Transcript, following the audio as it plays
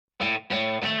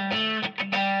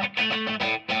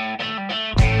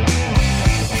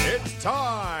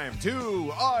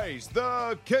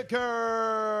The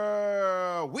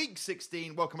Kicker! Week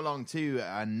 16. Welcome along to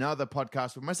another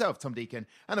podcast with myself, Tom Deacon,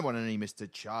 and the one and only Mr.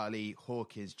 Charlie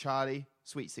Hawkins. Charlie,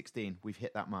 Sweet 16. We've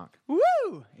hit that mark.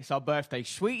 Woo! It's our birthday.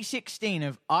 Sweet 16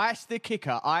 of Ice the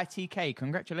Kicker, ITK.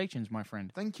 Congratulations, my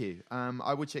friend. Thank you.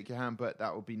 I would shake your hand, but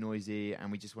that would be noisy,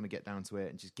 and we just want to get down to it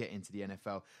and just get into the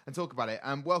NFL and talk about it.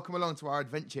 Welcome along to our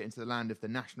adventure into the land of the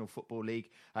National Football League.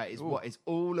 Is what it's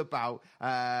all about.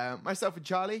 Myself and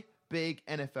Charlie, big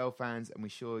NFL fans, and we're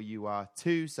sure you are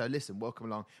too. So listen, welcome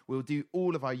along. We'll do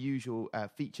all of our usual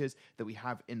features that we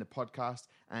have in the podcast.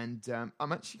 And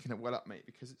I'm actually going to well up, mate,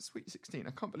 because it's Sweet 16.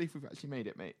 I can't believe we've actually made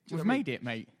it, mate. We've made it,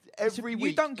 mate. Every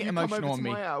week, you don't get emotional come over on to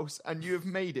me. my house and you have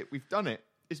made it. We've done it.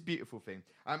 It's a beautiful thing.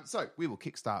 So we will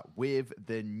kickstart with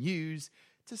the news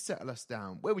to settle us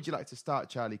down. Where would you like to start,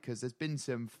 Charlie? Because there's been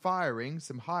some firings,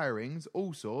 some hirings,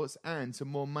 all sorts, and some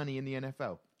more money in the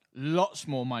NFL. Lots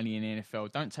more money in the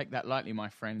NFL. Don't take that lightly, my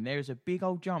friend. There is a big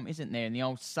old jump, isn't there, in the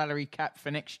old salary cap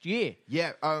for next year?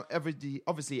 Yeah,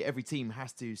 obviously every team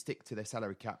has to stick to their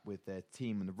salary cap with their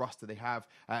team and the roster they have.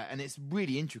 And it's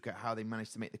really intricate how they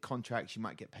manage to make the contracts. You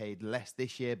might get paid less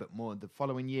this year, but more the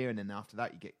following year. And then after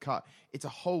that, you get cut. It's a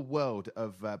whole world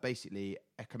of basically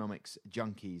economics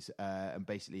junkies and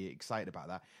basically excited about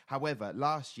that. However,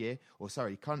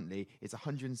 currently, it's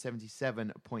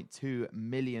 $177.2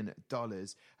 million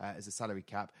as a salary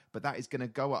cap, but that is going to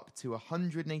go up to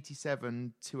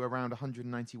 187 to around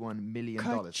 $191 million.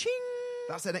 Ka-ching!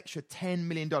 That's an extra $10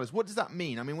 million. What does that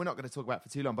mean? I mean, we're not going to talk about it for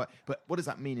too long, but what does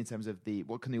that mean in terms of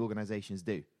what can the organizations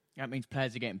do? That means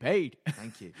players are getting paid.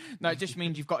 Thank you. No, it just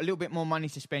means you've got a little bit more money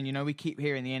to spend. You know, we keep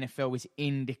hearing the NFL is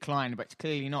in decline, but it's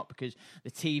clearly not, because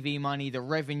the TV money, the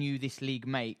revenue this league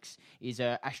makes is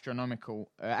astronomical.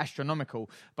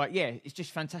 But yeah, it's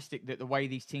just fantastic that the way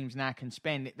these teams now can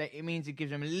spend, it means it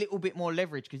gives them a little bit more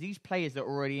leverage, because these players that are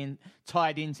already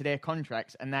tied into their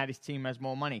contracts, and now this team has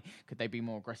more money. Could they be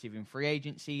more aggressive in free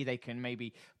agency? They can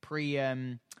maybe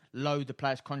load the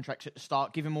players' contracts at the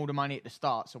start, give them all the money at the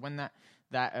start. So when that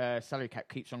salary cap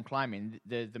keeps on climbing,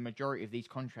 the majority of these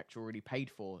contracts are already paid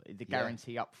for, the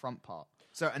guarantee up front part.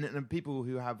 So, and people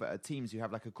who have teams who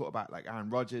have like a quarterback like Aaron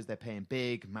Rodgers, they're paying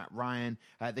big, Matt Ryan.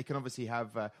 They can obviously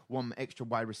have one extra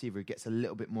wide receiver who gets a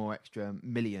little bit more extra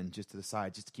million just to the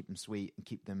side, just to keep them sweet and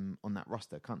keep them on that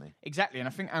roster, can't they? Exactly, and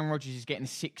I think Aaron Rodgers is getting a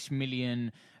 $6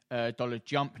 million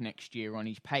jump next year on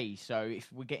his pay. So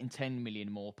if we're getting $10 million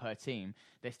more per team,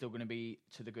 they're still going to be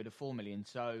to the good of $4 million.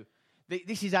 So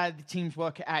this is how the teams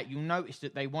work it out. You'll notice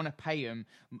that they want to pay him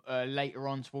later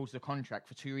on towards the contract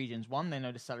for two reasons. One, they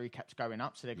know the salary cap's going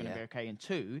up, so they're going to be okay. And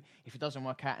two, if it doesn't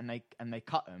work out and they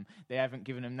cut him, they haven't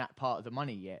given him that part of the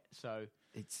money yet. So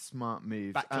it's a smart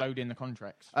move. Backloading the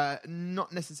contracts.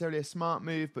 Not necessarily a smart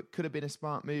move, but could have been a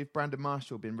smart move. Brandon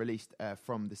Marshall been released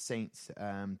from the Saints.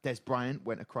 Des Bryant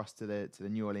went across to the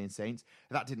New Orleans Saints.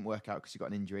 That didn't work out because he got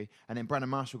an injury. And then Brandon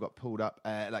Marshall got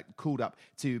called up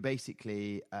to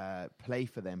basically play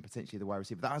for them, potentially the wide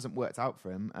receiver. That hasn't worked out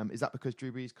for him. Is that because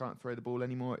Drew Brees can't throw the ball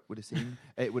anymore?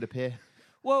 It would appear.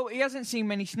 Well, he hasn't seen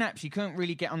many snaps. He couldn't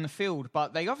really get on the field,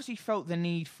 but they obviously felt the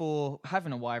need for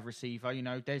having a wide receiver, you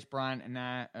know, Des Bryant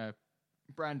and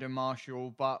Brandon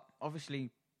Marshall, but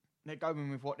obviously they're going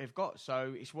with what they've got,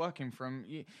 so it's working for them.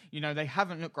 You know, they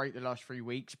haven't looked great the last 3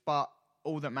 weeks, but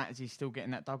all that matters is still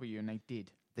getting that W, and they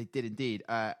did. They did indeed,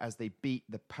 as they beat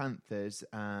the Panthers.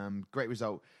 Great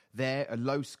result there, a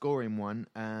low-scoring one.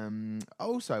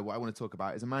 Also, what I want to talk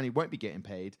about is a man who won't be getting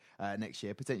paid next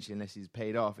year, potentially unless he's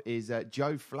paid off, is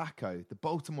Joe Flacco. The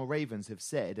Baltimore Ravens have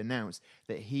announced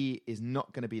that he is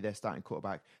not going to be their starting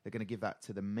quarterback. They're going to give that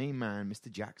to the main man,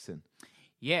 Mr. Jackson.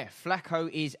 Yeah,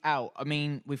 Flacco is out. I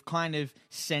mean, we've kind of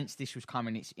sensed this was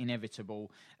coming. It's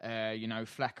inevitable. You know,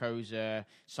 Flacco's,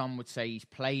 some would say his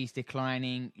play is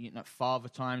declining. You know, father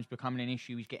time's becoming an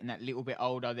issue. He's getting that little bit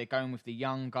older. They're going with the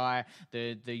young guy,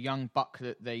 the young buck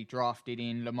that they drafted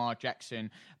in, Lamar Jackson.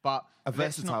 But a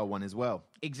versatile one as well.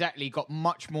 Exactly. Got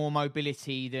much more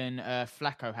mobility than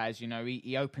Flacco has. You know,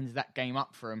 he opens that game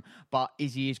up for him. But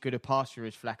is he as good a passer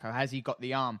as Flacco? Has he got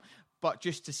the arm? But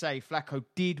just to say, Flacco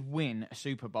did win a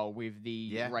Super Bowl with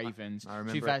the Ravens, I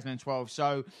remember 2012.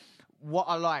 So what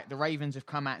I like, the Ravens have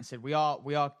come out and said, we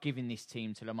are giving this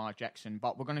team to Lamar Jackson,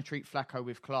 but we're going to treat Flacco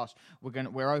with class.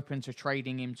 We're open to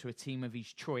trading him to a team of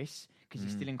his choice, because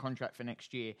he's still in contract for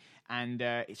next year. And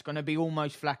it's going to be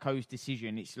almost Flacco's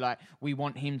decision. It's like, we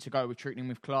want him to go. We're treating him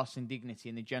with class and dignity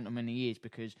and the gentleman he is,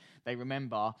 because they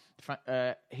remember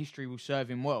history will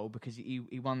serve him well, because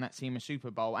he won that team a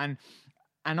Super Bowl.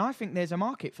 And I think there's a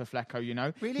market for Flacco, you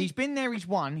know. Really? He's been there, he's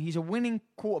won. He's a winning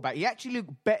quarterback. He actually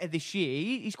looked better this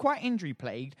year. He's quite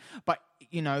injury-plagued, but,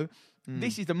 you know,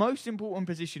 This is the most important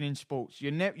position in sports.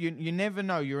 You never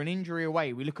know. You're an injury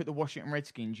away. We look at the Washington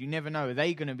Redskins. You never know. Are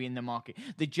they going to be in the market?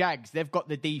 The Jags, they've got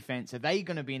the defense. Are they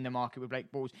going to be in the market with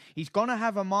Blake Bortles? He's going to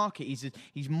have a market.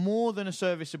 He's more than a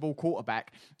serviceable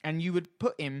quarterback. And you would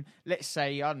put him, let's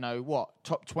say, I don't know, what,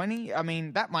 top 20? I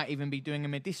mean, that might even be doing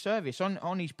him a disservice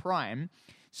on his prime.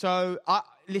 So,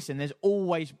 listen, there's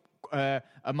always a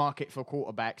market for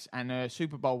quarterbacks, and a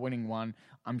Super Bowl winning one,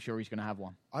 I'm sure he's going to have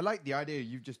one. I like the idea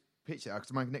you've just pitched it,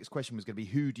 because my next question was going to be,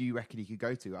 who do you reckon he could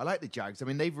go to? I like the Jags. I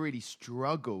mean, they've really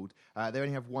struggled. They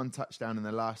only have one touchdown in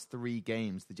the last 3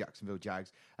 games, the Jacksonville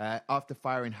Jags. After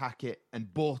firing Hackett and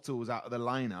Bortles out of the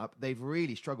lineup, they've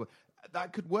really struggled.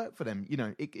 That could work for them. You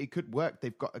know, it could work.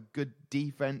 They've got a good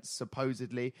defense,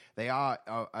 supposedly. They are,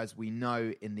 as we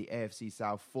know, in the AFC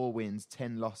South, 4 wins,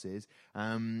 10 losses.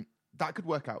 That could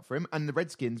work out for him. And the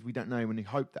Redskins, we don't know, when we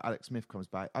hope that Alex Smith comes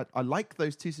back. I like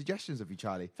those 2 suggestions of you,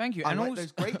 Charlie. Thank you. I like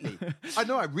those greatly. I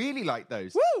know, I really like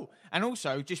those. Woo! And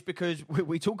also, just because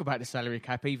we talk about the salary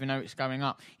cap, even though it's going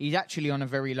up, he's actually on a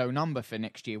very low number for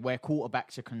next year, where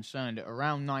quarterbacks are concerned, at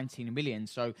around 19 million.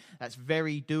 So that's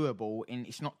very doable, and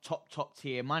it's not top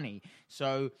tier money.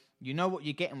 So you know what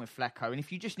you're getting with Flacco. And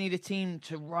if you just need a team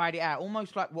to ride it out,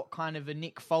 almost like what kind of a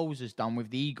Nick Foles has done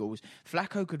with the Eagles,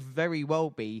 Flacco could very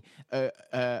well be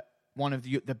one of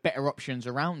the better options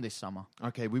around this summer.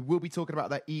 Okay, we will be talking about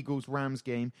that Eagles-Rams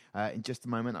game in just a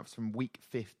moment. That was from Week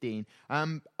 15.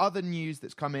 Other news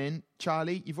that's come in,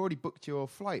 Charlie, you've already booked your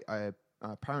flight,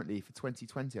 apparently, for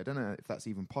 2020. I don't know if that's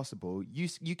even possible.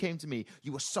 You came to me.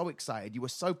 You were so excited. You were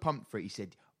so pumped for it. You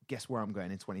said, guess where I'm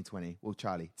going in 2020? Well,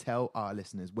 Charlie, tell our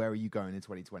listeners, where are you going in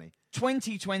 2020?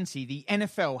 2020, the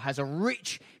NFL has a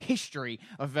rich history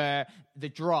of the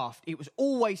draft. It was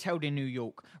always held in New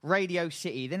York, Radio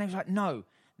City. Then it was like, no,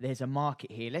 there's a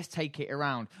market here. Let's take it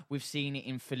around. We've seen it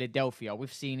in Philadelphia.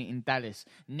 We've seen it in Dallas.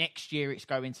 Next year, it's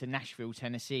going to Nashville,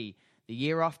 Tennessee. The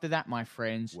year after that, my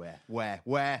friends. Where?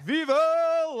 Viva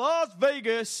Las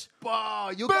Vegas.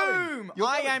 Oh, you're Boom! Going.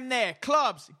 I am there.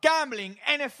 Clubs, gambling,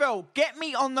 NFL. Get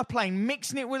me on the plane,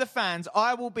 mixing it with the fans.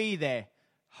 I will be there.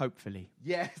 Hopefully.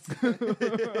 Yes.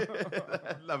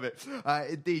 Love it.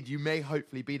 Indeed, you may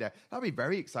hopefully be there. That'll be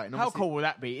very exciting. Obviously, how cool will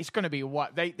that be? It's going to be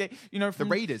what they you know, the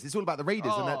Raiders. It's all about the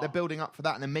Raiders, and they're building up for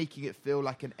that, and they're making it feel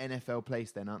like an NFL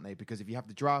place, then, aren't they? Because if you have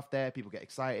the draft there, people get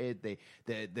excited.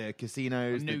 The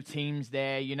casinos, new teams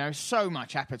there. You know, so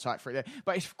much appetite for it there.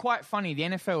 But it's quite funny. The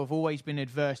NFL have always been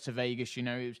adverse to Vegas. You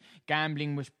know,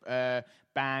 gambling was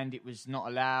banned, it was not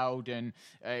allowed, and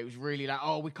it was really like,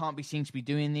 oh, we can't be seen to be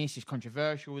doing this, it's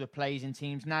controversial, the plays and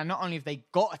teams. Now, not only have they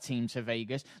got a team to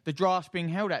Vegas, the draft's being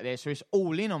held out there, so it's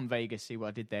all in on Vegas. See what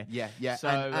I did there? Yeah. So,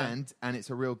 and it's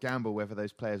a real gamble whether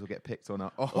those players will get picked or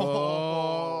not.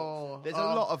 There's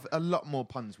a lot more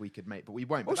puns we could make, but we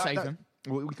won't. We'll save them.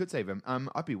 We could save them.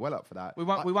 I'd be well up for that. We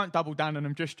won't double down on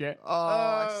them just yet.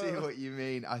 I see what you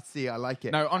mean. I like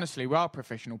it. No, honestly, we are a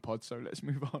professional pod, so let's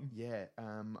move on. Yeah,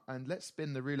 and let's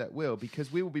spin the roulette wheel,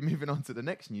 because we will be moving on to the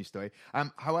next news story.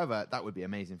 However, that would be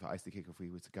amazing for Ice to Kick if we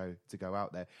were to go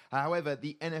out there. However,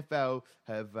 the NFL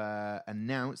have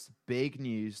announced big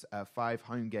news: 5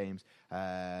 home games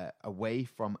away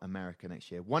from America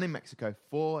next year. 1 in Mexico,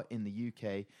 4 in the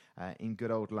UK, in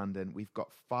good old London. We've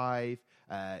got 5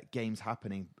 games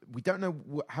happening. We don't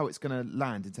know how it's going to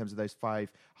land in terms of those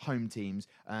 5 home teams,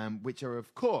 which are,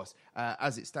 of course,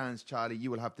 as it stands, Charlie,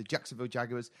 you will have the Jacksonville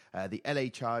Jaguars, the LA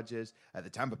Chargers, the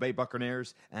Tampa Bay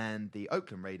Buccaneers, and the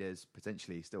Oakland Raiders,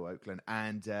 potentially still Oakland,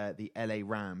 and the LA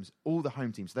Rams, all the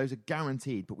home teams. Those are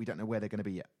guaranteed, but we don't know where they're going to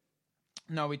be yet.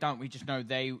 No, we don't. We just know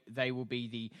they will be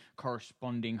the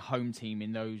corresponding home team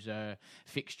in those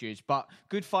fixtures. But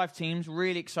good 5 teams,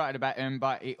 really excited about them.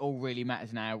 But it all really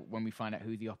matters now when we find out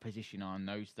who the opposition are, and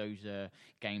those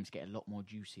games get a lot more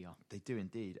juicier. They do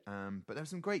indeed. But there were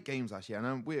some great games last year. I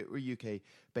know we're a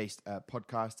UK-based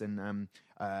podcast, and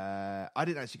I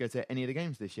didn't actually go to any of the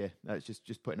games this year. That's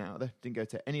just putting it out there. Didn't go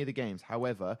to any of the games.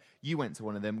 However, you went to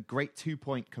one of them. Great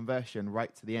 2-point conversion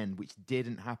right to the end, which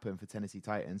didn't happen for Tennessee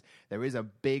Titans. There is a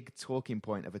big talking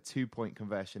point of a 2-point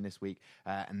conversion this week,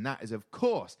 and that is, of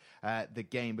course, the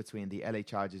game between the LA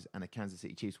Chargers and the Kansas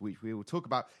City Chiefs, which we will talk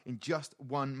about in just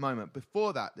one moment.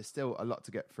 Before that, there's still a lot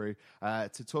to get through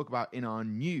to talk about in our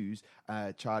news,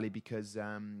 Charlie, because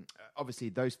obviously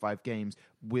those 5 games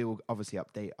will obviously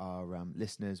update our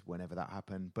listeners whenever that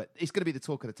happened. But it's going to be the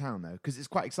talk of the town, though, because it's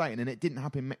quite exciting, and it didn't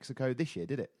happen in Mexico this year,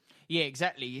 did it? Yeah,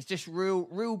 exactly. It's just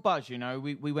real buzz, you know.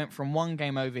 We went from 1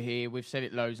 game over here, we've said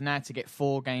it loads, now to get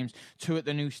 4 games, 2 at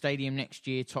the new stadium next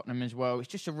year, Tottenham as well. It's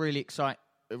just a really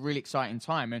a really exciting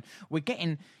time. And we're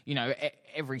getting,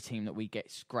 every team that we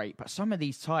get's great, but some of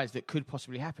these ties that could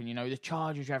possibly happen, the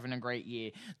Chargers are having a great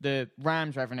year, the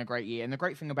Rams are having a great year. And the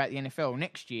great thing about the NFL,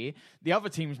 next year, the other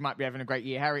teams might be having a great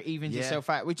year. Harry evens itself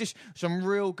out. We're just some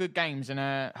real good games,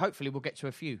 and hopefully we'll get to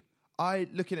a few.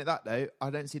 Looking at that, though, I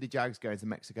don't see the Jags going to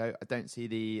Mexico. I don't see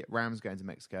the Rams going to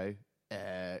Mexico.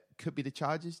 Could be the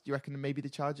Chargers. Do you reckon maybe the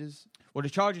Chargers? Well, the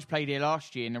Chargers played here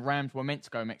last year, and the Rams were meant to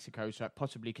go to Mexico, so it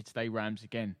possibly could stay Rams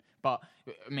again. But,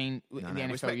 I mean, in the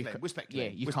NFL... We're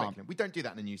speculating. Yeah, you can't. We don't do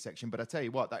that in the news section, but I tell you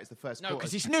what, that is the first quarter. No,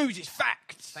 because it's news, it's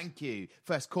facts. Thank you.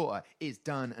 First quarter is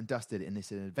done and dusted in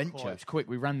this adventure. It was quick,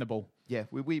 we ran the ball. Yeah,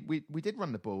 we did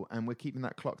run the ball, and we're keeping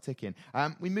that clock ticking.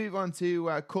 We move on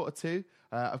to quarter two.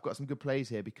 I've got some good plays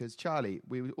here because, Charlie,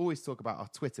 we always talk about our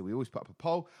Twitter. We always put up a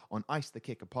poll on Ice the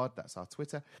Kicker Pod. That's our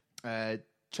Twitter.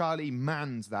 Charlie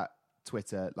mans that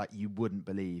Twitter like you wouldn't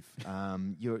believe.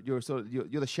 You're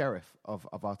the sheriff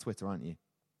of our Twitter, aren't you?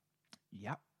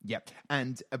 Yep.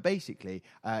 And basically,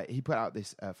 he put out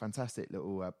this fantastic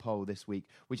little poll this week,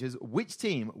 which is which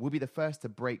team will be the first to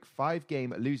break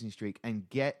 5-game losing streak and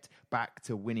get back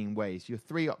to winning ways? Your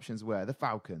three options were the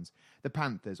Falcons, the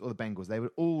Panthers, or the Bengals. They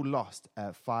were all lost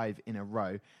 5 in a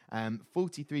row.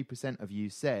 43% of you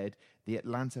said the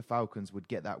Atlanta Falcons would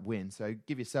get that win. So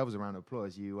give yourselves a round of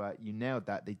applause. You nailed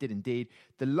that. They did indeed.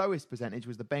 The lowest percentage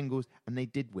was the Bengals, and they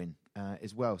did win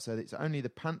as well. So it's only the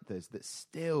Panthers that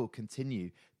still continue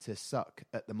to suck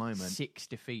at the moment. 6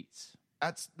 defeats.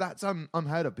 That's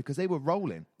unheard of because they were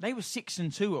rolling. They were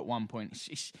 6-2 at one point.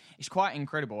 It's quite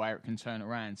incredible how it can turn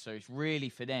around. So it's really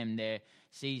for them, their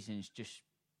season's just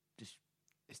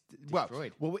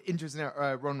destroyed. Well, interesting.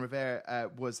 Ron Rivera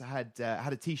had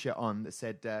a T-shirt on that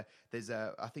said I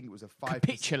think it was a 5%.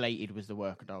 Capitulated was the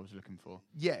word that I was looking for.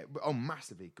 Yeah,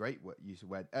 massively great use of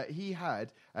word. He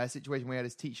had a situation where he had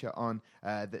his T-shirt on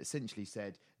that essentially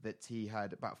said that he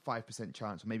had about 5%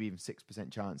 chance, or maybe even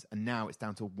 6% chance, and now it's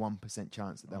down to 1%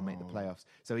 chance that they'll make the playoffs.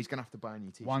 So he's going to have to buy a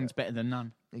new T-shirt. One's better than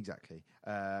none. Exactly,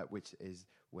 which is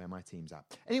where my team's at.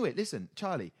 Anyway, listen,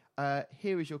 Charlie,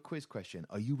 here is your quiz question.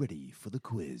 Are you ready for the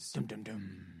quiz? Dum, dum,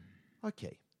 dum.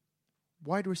 Okay.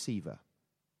 Wide receiver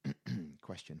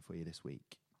question for you this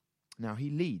week. Now, he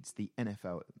leads the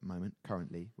NFL at the moment,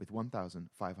 currently, with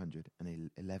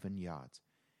 1,511 yards.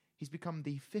 He's become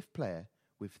the 5th player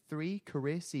with 3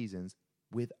 career seasons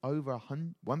with over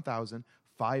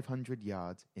 1,500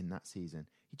 yards in that season.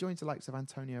 He joins the likes of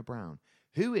Antonio Brown.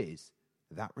 Who is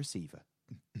that receiver?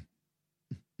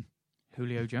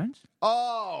 Julio Jones?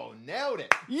 Oh, nailed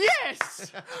it.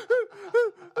 Yes!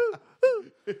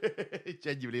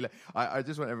 Genuinely, I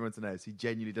just want everyone to know he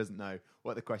genuinely doesn't know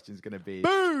what the question's going to be.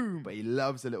 Boom! But he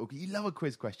loves you love a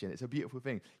quiz question. It's a beautiful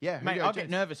thing. Yeah, mate, I'll get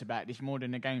nervous about this more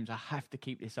than the games. I have to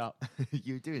keep this up.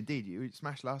 You do indeed. You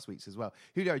smashed last week's as well.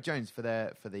 Julio Jones for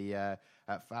the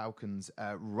Falcons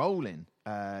rolling.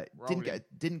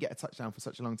 Didn't get a touchdown for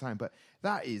such a long time, but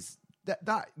that is.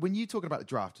 That when you're talking about the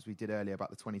draft, as we did earlier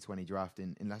about the 2020 draft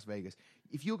in Las Vegas,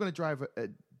 if you're going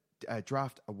to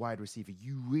draft a wide receiver,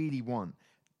 you really want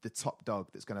the top dog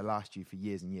that's going to last you for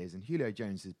years and years. And Julio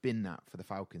Jones has been that for the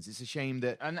Falcons. It's a shame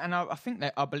that, and I think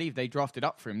that I believe they drafted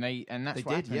up for him. That's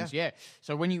what happens. Yeah.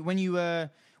 So when you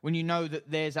know that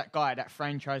there's that guy, that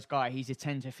franchise guy, he's a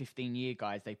 10 to 15 year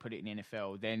guy, as they put it in the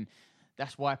NFL, then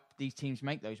that's why these teams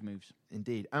make those moves.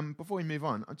 Indeed. Before we move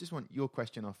on, I just want your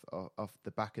question off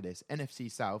the back of this. NFC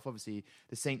South, obviously,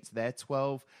 the Saints there,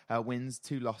 12 wins,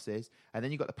 2 losses. And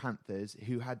then you've got the Panthers,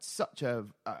 who had such a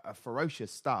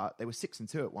ferocious start. They were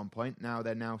 6-2 at one point. Now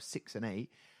they're 6-8.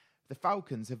 The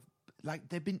Falcons have...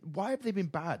 why have they been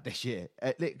bad this year?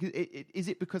 Is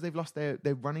it because they've lost their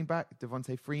running back,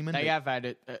 Devontae Freeman? They have had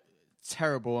a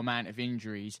terrible amount of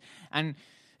injuries. And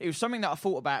it was something that I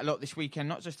thought about a lot this weekend,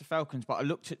 not just the Falcons, but I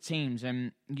looked at teams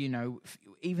and,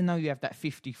 even though you have that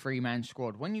 53-man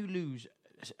squad, when you lose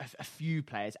a few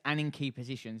players and in key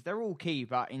positions, they're all key,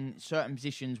 but in certain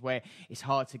positions where it's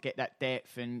hard to get that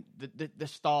depth and the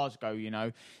stars go,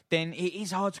 then it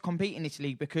is hard to compete in this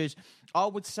league because I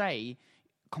would say,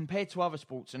 compared to other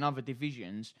sports and other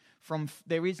divisions,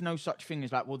 there is no such thing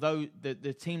as although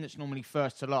the team that's normally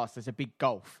first to last, there's a big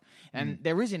gulf. And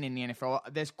there isn't in the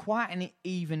NFL. There's quite an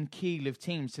even keel of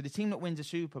teams. To the team that wins a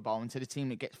Super Bowl and to the team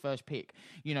that gets first pick.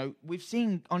 We've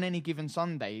seen on any given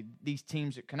Sunday these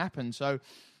teams that can happen. So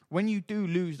when you do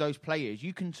lose those players,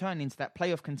 you can turn into that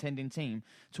playoff contending team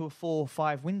to a 4 or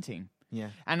 5 win team.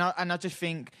 Yeah, and I just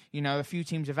think, a few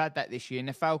teams have had that this year, and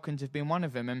the Falcons have been one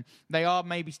of them, and they are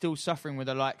maybe still suffering with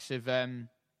the likes of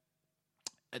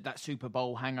that Super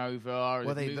Bowl hangover.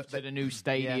 Well, they moved to the new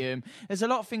stadium. Yeah. There's a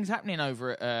lot of things happening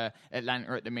over at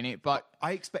Atlanta at the minute, but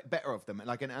I expect better of them.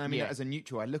 Like, and I mean, as a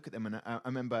neutral, I look at them and I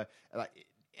remember like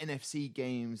NFC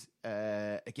games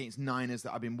against Niners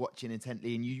that I've been watching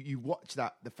intently, and you watch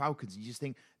the Falcons, and you just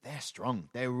think they're strong.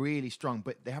 They're really strong,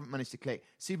 but they haven't managed to click.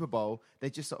 Super Bowl, they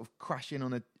just sort of crash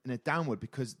in a downward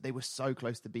because they were so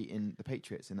close to beating the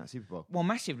Patriots in that Super Bowl. Well,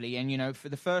 massively, and for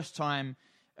the first time,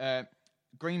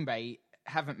 Green Bay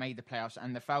haven't made the playoffs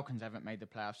and the Falcons haven't made the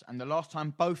playoffs, and the last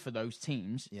time both of those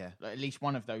teams, at least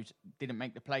one of those, didn't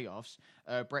make the playoffs,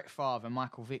 Brett Favre and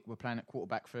Michael Vick were playing at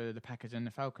quarterback for the Packers and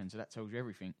the Falcons, so that tells you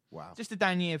everything. Wow. Just a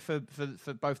down year for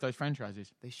both those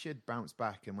franchises. They should bounce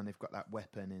back, and when they've got that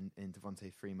weapon in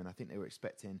Devontae Freeman, I think they were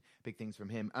expecting big things from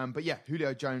him. But yeah,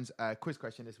 Julio Jones, quiz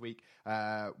question this week.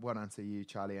 Well done to you,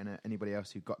 Charlie, and anybody else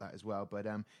who got that as well. But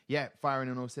yeah, firing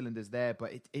on all cylinders there,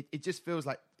 but it just feels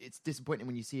like it's disappointing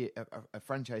when you see a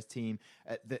franchise team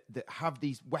that have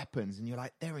these weapons, and you're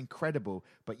like, they're incredible,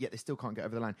 but yet they still can't get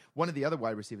over the line. One of the other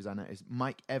wide receivers I know is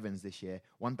Mike Evans this year,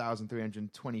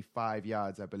 1,325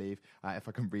 yards, I believe, if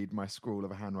I can read my scrawl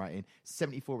of a handwriting,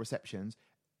 74 receptions.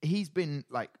 He's been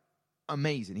like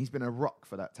amazing. He's been a rock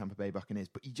for that Tampa Bay Buccaneers,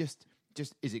 but you just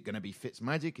is it going to be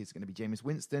Fitzmagic? Is it going to be Jameis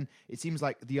Winston? It seems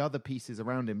like the other pieces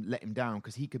around him let him down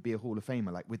because he could be a Hall of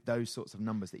Famer, like with those sorts of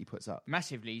numbers that he puts up.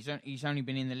 Massively. He's only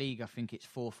been in the league, I think it's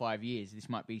 4 or 5 years. This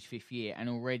might be his 5th year, and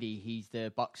already he's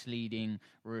the Bucs' leading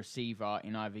receiver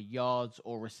in either yards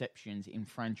or receptions in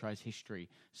franchise history.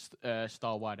 Star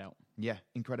wideout. Yeah,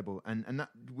 incredible. And that,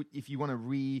 if you want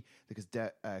to because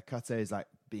Cutter is like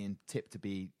being tipped to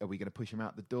be, are we going to push him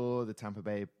out the door? The Tampa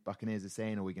Bay Buccaneers are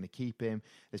saying, are we going to keep him?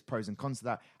 There's pros and cons to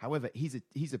that. However, he's a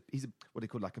what they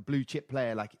call like a blue chip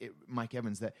player, like Mike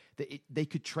Evans. That they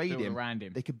could trade build around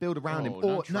him. They could build around him,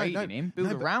 or him.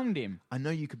 Build around him. I know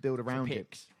you could build around him.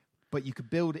 But you could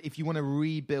build if you want to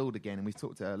rebuild again, and we've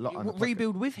talked a lot on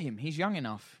rebuild with him. He's young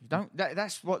enough.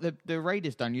 That's what the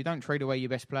Raiders done. You don't trade away your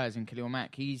best players in Khalil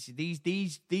Mack. He's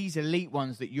these elite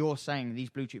ones that you're saying, these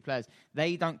blue chip players.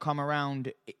 They don't come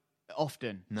around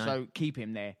often, so keep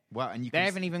him there. Well, and they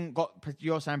haven't even got,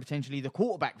 you're saying, potentially the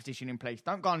quarterback position in place.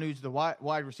 Don't go and lose the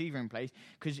wide receiver in place,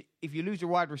 because if you lose a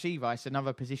wide receiver, it's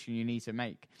another position you need to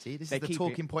make. See, this is the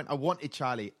talking point I wanted,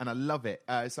 Charlie, and I love it.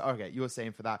 So, okay, you're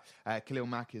saying for that, Khalil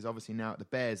Mack is obviously now at the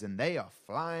Bears, and they are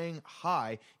flying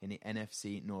high in the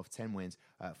NFC North. 10 wins,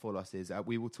 4 losses.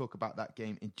 We will talk about that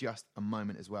game in just a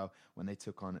moment as well, when they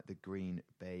took on the Green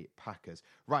Bay Packers.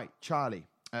 Right, Charlie.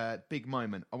 Big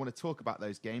moment. I want to talk about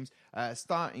those games,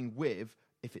 starting with,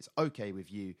 if it's okay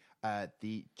with you,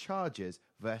 the Chargers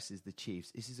versus the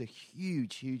Chiefs. This is a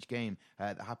huge, huge game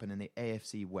that happened in the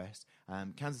AFC West.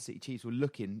 Kansas City Chiefs were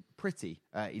looking pretty,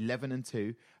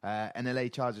 11-2. And LA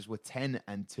Chargers were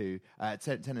 10-2,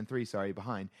 10-3, sorry,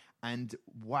 behind. And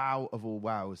wow of all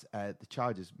wows, the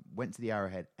Chargers went to the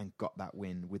Arrowhead and got that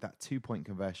win with that 2-point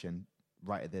conversion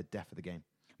right at the death of the game.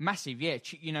 Massive, yeah.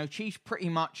 Chiefs pretty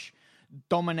much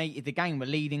dominated the game, were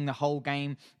leading the whole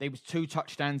game. They was 2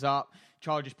 touchdowns up.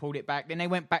 Chargers pulled it back. Then they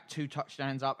went back 2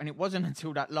 touchdowns up, and it wasn't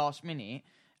until that last minute,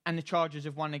 and the Chargers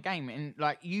have won the game. And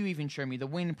like you even showed me the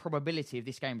win probability of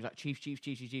this game was like Chiefs,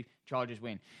 Chargers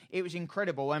win. It was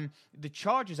incredible. The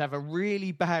Chargers have a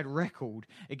really bad record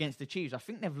against the Chiefs. I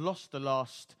think they've lost the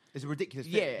last. It's a ridiculous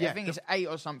thing. Yeah, I think it's 8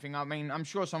 or something. I mean, I'm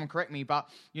sure someone correct me, but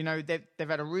they've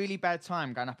had a really bad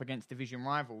time going up against division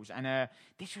rivals, and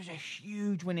this was a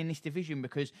huge win in this division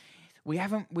because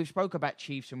we've spoke about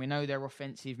Chiefs and we know their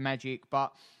offensive magic,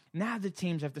 but now the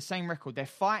teams have the same record. They're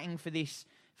fighting for the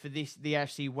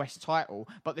AFC West title,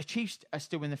 but the Chiefs are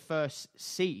still in the first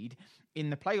seed in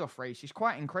the playoff race. It's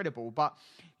quite incredible. But,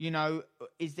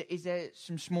 is there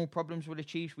some small problems with the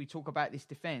Chiefs? We talk about this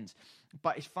defense,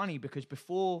 but it's funny because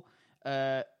before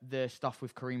the stuff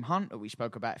with Kareem Hunt that we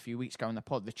spoke about a few weeks ago in the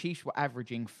pod, the Chiefs were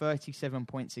averaging 37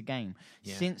 points a game.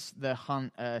 Yeah. Since the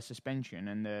Hunt suspension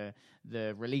and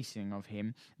the releasing of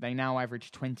him, they now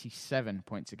average 27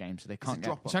 points a game, so they can't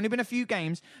get. It's only been a few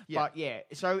games, but yeah.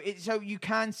 So you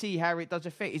can see how it does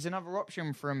affect. It's another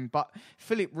option for him, but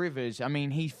Phillip Rivers, I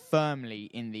mean, he's firmly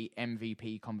in the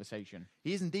MVP conversation.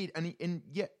 He is indeed, and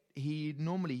yet he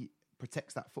normally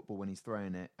protects that football when he's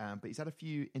throwing it, but he's had a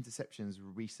few interceptions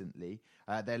recently.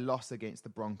 Their loss against the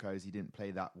Broncos, he didn't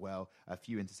play that well. A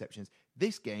few interceptions.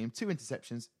 This game, 2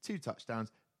 interceptions, 2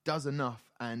 touchdowns. does enough,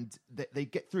 and they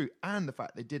get through. And the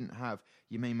fact they didn't have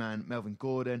your main man Melvin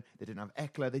Gordon, they didn't have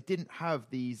Eckler, they didn't have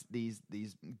these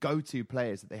go-to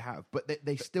players that they have, but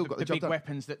they still got the job big done.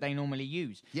 Weapons that they normally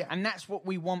use. Yeah. And that's what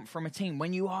we want from a team.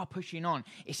 When you are pushing on,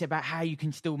 it's about how you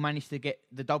can still manage to get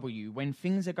the W. When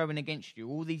things are going against you,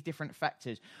 all these different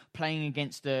factors, playing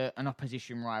against an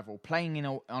opposition rival, playing in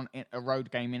a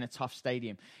road game in a tough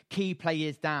stadium, key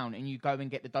players down, and you go and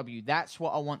get the W. That's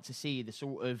what I want to see, the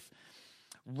sort of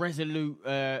resolute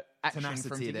action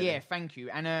tenacity from thank you.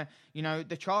 And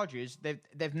the Chargers,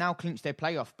 they've now clinched their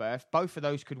playoff berth. Both of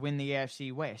those could win the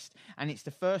AFC West, and it's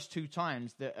the first time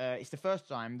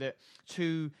that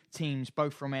two teams,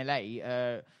 both from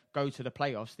LA, go to the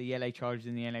playoffs, the LA Chargers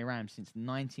and the LA Rams, since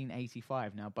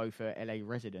 1985. Now both are LA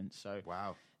residents, so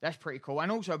wow, that's pretty cool.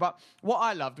 And also, but what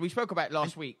I loved, we spoke about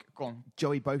last week. Go on.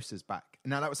 Joey Bosa's back.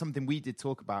 Now, that was something we did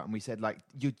talk about, and we said, like,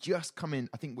 you're just coming.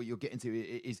 I think what you're getting to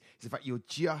is the fact you're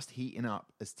just heating up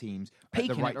as teams.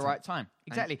 Peaking at the right time.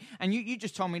 Exactly. And you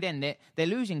just told me then that they're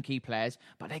losing key players,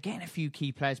 but they're getting a few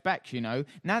key players back, Now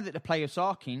that the playoffs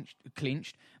are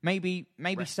clinched, maybe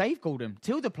save Gordon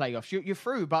till the playoffs. You're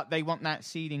through, but they want that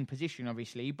seeding position,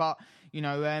 obviously. But,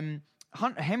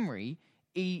 Hunter Henry,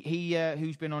 he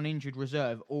who's been on injured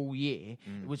reserve all year,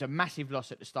 it was a massive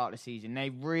loss at the start of the season. They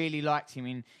really liked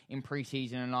him in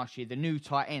pre-season and last year. The new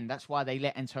tight end, that's why they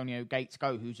let Antonio Gates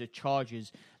go, who's a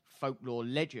Chargers folklore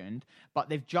legend. But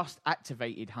they've just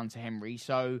activated Hunter Henry,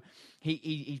 so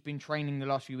he's been training the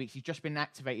last few weeks. He's just been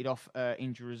activated off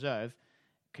injured reserve.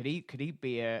 Could he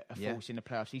be a force in the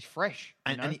playoffs? He's fresh.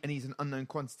 And he's an unknown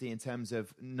quantity in terms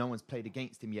of no one's played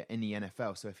against him yet in the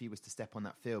NFL. So if he was to step on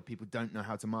that field, people don't know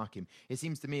how to mark him. It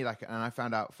seems to me like, and I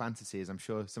found out fantasy, as I'm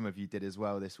sure some of you did as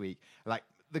well this week, like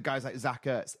the guys like Zach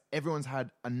Ertz, everyone's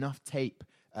had enough tape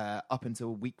up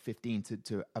until week 15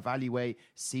 to evaluate,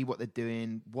 see what they're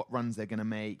doing, what runs they're going to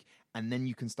make, and then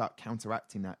you can start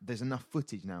counteracting that. There's enough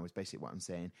footage now is basically what I'm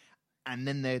saying. And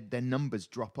then their numbers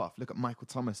drop off. Look at Michael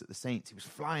Thomas at the Saints. He was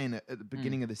flying at the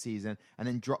beginning of the season and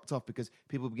then dropped off because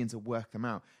people begin to work them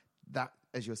out. That,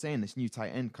 as you're saying, this new tight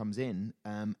end comes in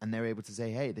and they're able to say,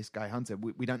 hey, this guy Hunter,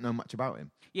 we don't know much about him.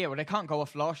 Yeah, well, they can't go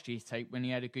off last year's tape when he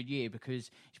had a good year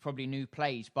because it's probably new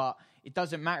plays. But it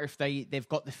doesn't matter if they've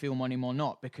got the film on him or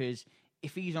not, because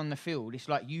if he's on the field, it's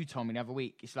like you told me the other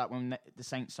week. It's like when the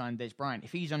Saints signed Des Bryant.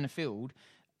 If he's on the field,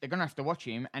 they're going to have to watch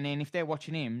him, and then if they're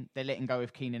watching him, they're letting go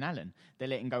of Keenan Allen. They're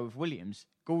letting go of Williams.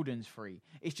 Gordon's free.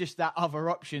 It's just that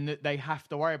other option that they have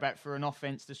to worry about for an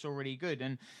offense that's already good.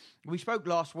 And we spoke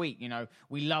last week,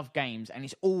 we love games, and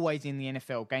it's always in the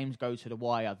NFL. Games go to the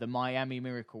wire. The Miami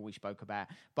Miracle we spoke about.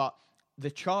 But the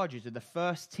Chargers are the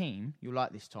first team, you'll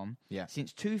like this, Tom,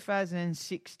 since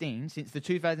the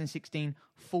 2016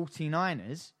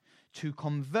 49ers to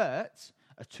convert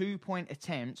a 2-point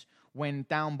attempt when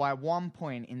down by 1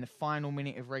 point in the final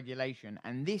minute of regulation.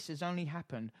 And this has only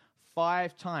happened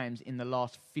 5 times in the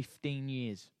last 15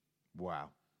 years. Wow.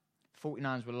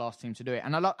 49ers were the last team to do it.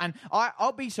 And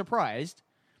I'll be surprised.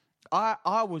 I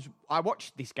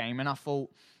watched this game and I thought,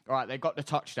 all right, they got the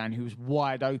touchdown, who was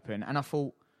wide open. And I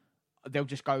thought they'll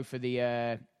just go for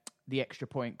the extra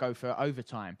point, go for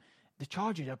overtime. The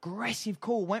Chargers, aggressive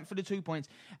call, went for the 2 points.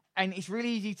 And it's really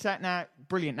easy to say, now,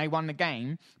 brilliant, they won the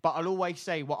game. But I'll always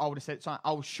say what I would have said at the time.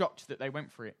 I was shocked that they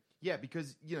went for it. Yeah,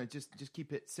 because, just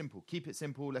keep it simple. Keep it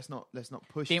simple. Let's not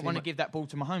push. Didn't want to give that ball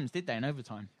to Mahomes, did they, in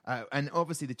overtime? And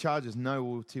obviously the Chargers know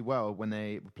all too well when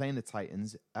they were playing the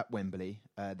Titans at Wembley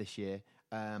this year.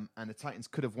 And the Titans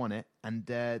could have won it, and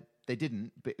they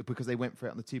didn't because they went for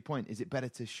it on the 2 point. Is it better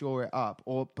to shore it up,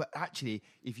 but actually,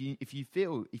 if you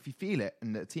feel it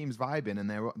and the team's vibing and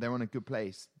they're on a good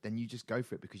place, then you just go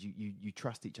for it because you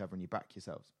trust each other and you back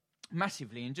yourselves.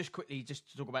 Massively. And just quickly, just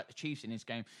to talk about the Chiefs in this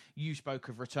game, you spoke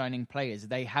of returning players.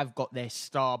 They have got their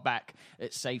star back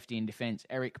at safety and defence.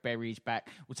 Eric Berry's back.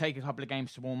 We'll take a couple of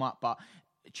games to warm up, but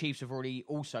the Chiefs have already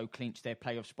also clinched their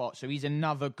playoff spot. So he's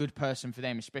another good person for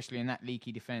them, especially in that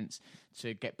leaky defence,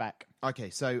 to get back. Okay,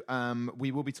 so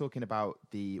we will be talking about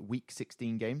the Week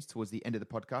 16 games towards the end of the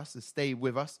podcast. So stay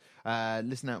with us.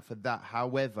 Listen out for that.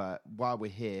 However, while we're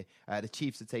here, the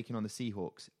Chiefs are taking on the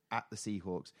Seahawks at the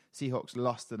Seahawks. Seahawks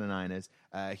lost to the Niners.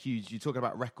 Huge. You're talking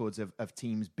about records of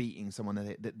teams beating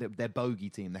someone, their bogey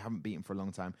team. They haven't beaten for a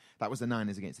long time. That was the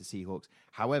Niners against the Seahawks.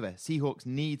 However, Seahawks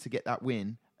need to get that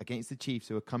win against the Chiefs,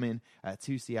 who are coming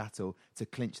to Seattle to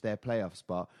clinch their playoff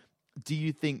spot. Do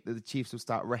you think that the Chiefs will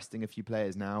start resting a few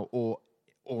players now, or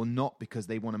or not because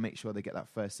they want to make sure they get that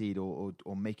first seed or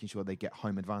making sure they get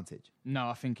home advantage? No,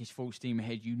 I think it's full steam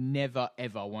ahead. You never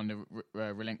ever want to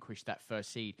relinquish that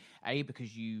first seed.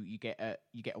 Because you get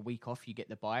a week off, you get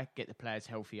the bye, get the players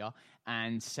healthier,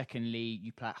 and secondly,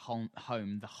 you play at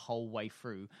home the whole way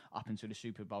through up until the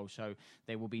Super Bowl. So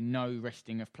there will be no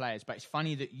resting of players. But it's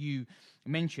funny that you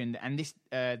mentioned and this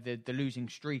the losing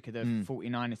streak of the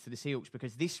 49ers to the Seahawks,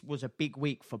 because this was a big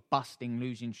week for busting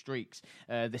losing streaks.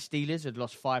 The Steelers had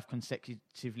lost 5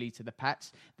 consecutively to the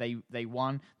Pats. They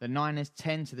won. The Niners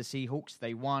 10 to the Seahawks.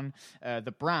 They won.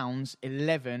 The Browns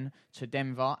 11 to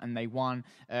Denver, and they won.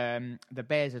 The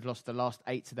Bears had lost the last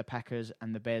 8 to the Packers,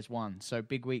 and the Bears won. So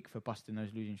big week for busting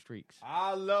those losing streaks.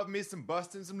 I love me some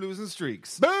busting some losing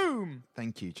streaks. Boom!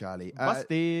 Thank you, Charlie.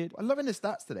 Busted. I'm loving the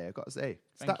stats today, I've got to say.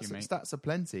 Thank you, mate. Stats are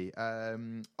plenty.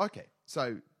 Okay,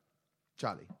 so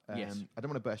Charlie, Yes. I don't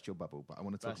want to burst your bubble, but I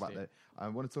want to talk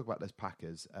Burst about those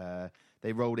Packers.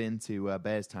 They rolled into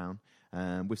Bearstown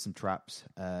with some traps.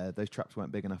 Those traps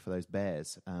weren't big enough for those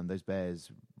Bears. Those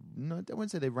Bears, no, I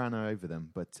wouldn't say they ran over them,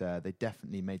 but they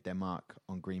definitely made their mark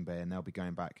on Green Bay, and they'll be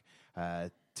going back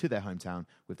to their hometown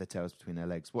with their tails between their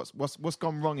legs. What's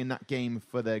gone wrong in that game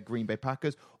for the Green Bay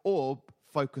Packers, or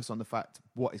focus on the fact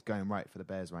what is going right for the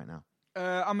Bears right now?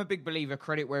 I'm a big believer,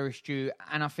 credit where it's due,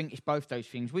 and I think it's both those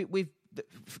things.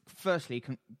 Firstly,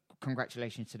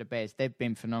 congratulations to the Bears. They've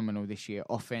been phenomenal this year.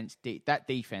 Offense, that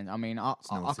defense. I mean, I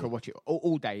could watch it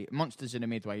all day. Monsters in the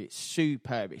Midway. It's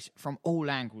superb. It's from all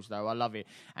angles, though. I love it.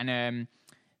 And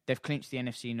they've clinched the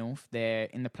NFC North. They're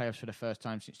in the playoffs for the first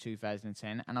time since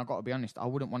 2010. And I've got to be honest, I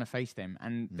wouldn't want to face them.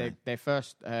 And their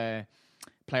first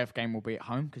playoff game will be at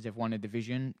home because they've won a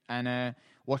division. And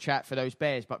watch out for those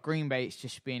Bears. But Green Bay,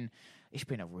 it's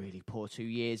been a really poor 2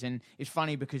 years. And it's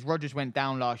funny because Rodgers went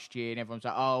down last year and everyone's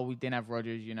like, oh, we didn't have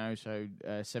Rodgers, so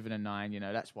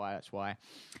 7-9, that's why.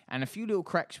 And a few little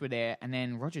cracks were there. And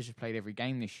then Rodgers has played every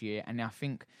game this year. And I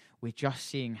think we're just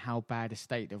seeing how bad a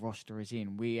state the roster is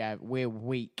in. We're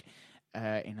weak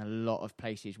in a lot of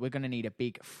places. We're going to need a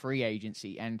big free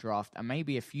agency and draft and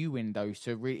maybe a few windows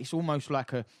to it's almost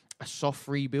like a soft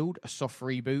rebuild, a soft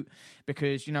reboot,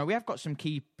 because we have got some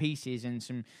key pieces and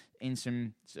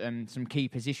some key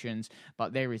positions,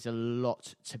 but there is a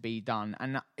lot to be done,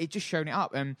 and it just showed it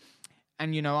up. And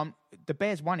the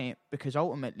Bears won it because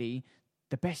ultimately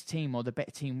the best team or the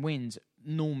better team wins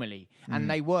normally, and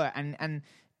they were, and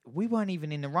we weren't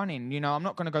even in the running. I'm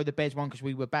not going to go the Bears won because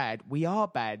we were bad. We are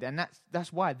bad, and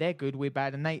that's why they're good. We're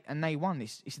bad, and they won.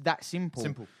 It's that simple.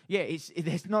 Simple. Yeah.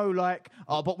 There's no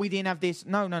but we didn't have this.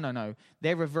 No.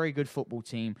 They're a very good football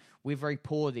team. We're very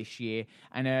poor this year,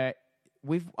 and I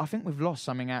think we've lost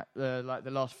something at the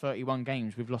last 31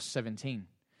 games. We've lost 17.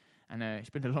 And it's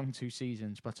been a long 2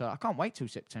 seasons, but I can't wait till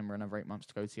September, another 8 months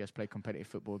to go see us play competitive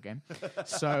football again.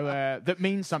 So that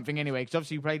means something anyway, because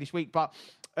obviously we play this week. But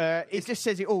it just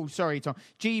says it all. Sorry, Tom.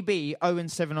 GB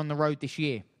 0-7 on the road this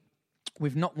year.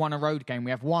 We've not won a road game.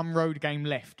 We have one road game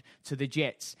left to the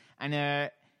Jets. And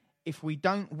if we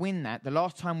don't win that, the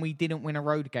last time we didn't win a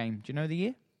road game, do you know the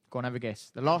year? Go on, have a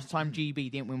guess. The last time GB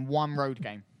didn't win one road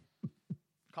game.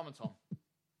 Come on, Tom.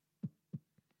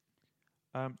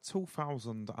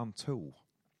 2002.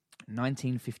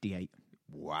 1958.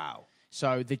 Wow.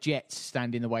 So the Jets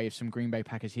stand in the way of some Green Bay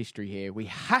Packers history here. We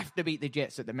have to beat the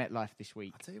Jets at the MetLife this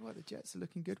week. I'll tell you what, the Jets are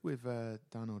looking good with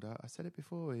Donald. I said it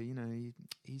before,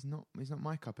 he's not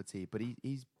my cup of tea, but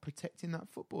he's protecting that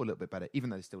football a little bit better, even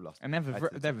though they still lost. And they have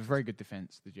a very good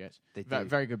defence, the Jets. They do.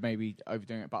 Very good, maybe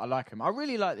overdoing it, but I like them. I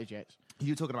really like the Jets.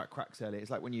 You were talking about cracks earlier.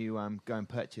 It's like when you go and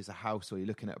purchase a house or you're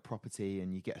looking at a property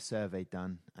and you get a survey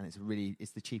done, and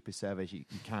it's the cheapest surveys you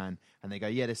can, and they go,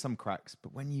 yeah, there's some cracks,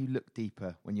 but when you look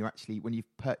deeper, when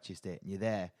you've purchased it and you're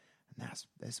there, and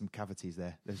there's some cavities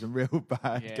there. There's some real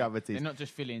bad cavities. They're not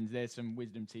just fillings. There's some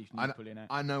wisdom teeth you're pulling out.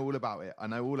 I know all about it. I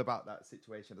know all about that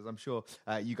situation, as I'm sure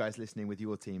you guys listening with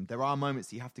your team. There are moments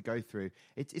that you have to go through.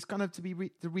 It's kind of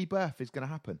the rebirth is going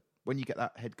to happen when you get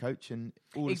that head coach and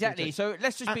all. Exactly. So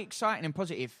let's just be exciting and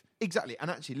positive. Exactly. And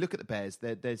actually, look at the Bears.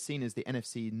 They're seen as the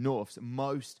NFC North's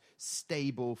most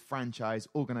stable franchise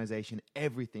organization.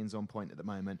 Everything's on point at the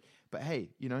moment. But hey,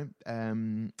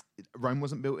 Rome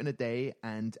wasn't built in a day.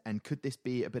 And could this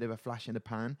be a bit of a flash in the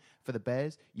pan for the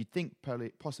Bears? You'd think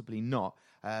possibly not.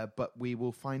 But we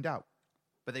will find out.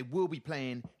 But they will be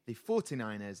playing the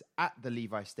 49ers at the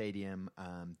Levi Stadium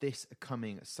this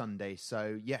coming Sunday.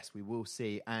 So, yes, we will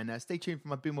see. And stay tuned for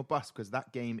my Boom or Bust because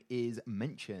that game is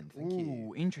mentioned. Thank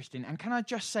you. Interesting. And can I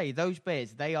just say, those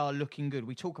Bears, they are looking good.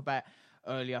 We talk about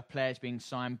earlier players being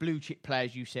signed, blue chip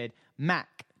players, you said.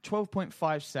 Mac,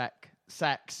 12.5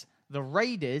 sacks The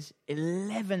Raiders,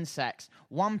 11 sacks.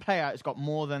 One player has got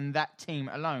more than that team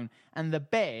alone. And the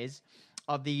Bears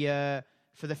are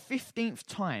for the 15th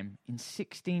time in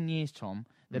 16 years, Tom,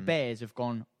 the Bears have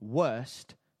gone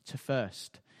worst to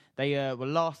first. They were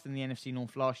last in the NFC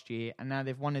North last year, and now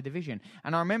they've won a division.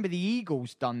 And I remember the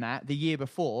Eagles done that the year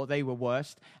before. They were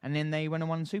worst, and then they went and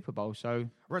won the Super Bowl. So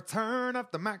Return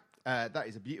of the Mac. That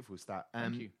is a beautiful stat.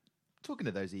 Thank you. Talking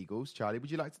of those Eagles, Charlie,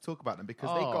 would you like to talk about them? Because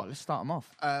let's start them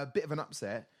off. a bit of an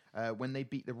upset when they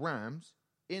beat the Rams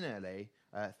in LA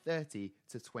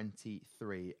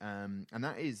 30-23. And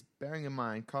that is, bearing in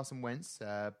mind, Carson Wentz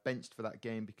benched for that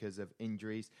game because of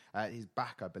injuries. His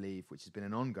back, I believe, which has been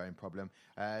an ongoing problem.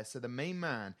 So the main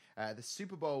man, the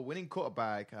Super Bowl winning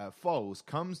quarterback, Foles,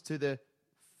 comes to the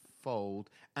fold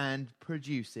and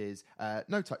produces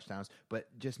no touchdowns, but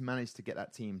just managed to get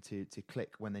that team to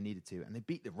click when they needed to. And they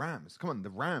beat the Rams. Come on, the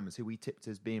Rams, who we tipped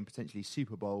as being potentially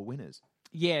Super Bowl winners.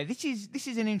 Yeah, this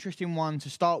is an interesting one to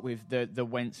start with, the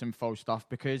Wentz and Foles stuff,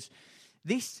 because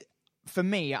this, for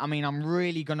me, I mean, I'm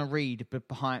really going to read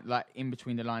behind, like in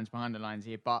between the lines, behind the lines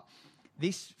here, but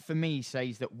this, for me,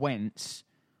 says that Wentz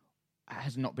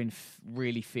has not been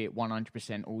really fit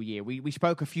 100% all year. We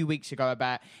spoke a few weeks ago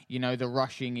about, the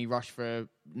rushing. He rushed for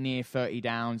near 30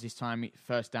 downs. This time,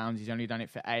 first downs, he's only done it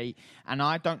for 8. And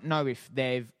I don't know if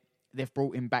they've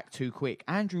brought him back too quick.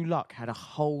 Andrew Luck had a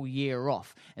whole year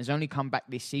off and has only come back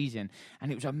this season.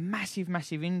 And it was a massive,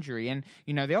 massive injury. And,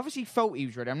 they obviously felt he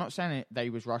was ready. I'm not saying that he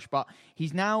was rushed, but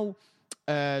he's now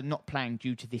not playing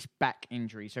due to this back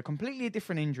injury. So completely a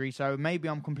different injury. So maybe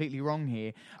I'm completely wrong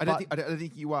here. I don't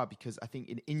think you are, because I think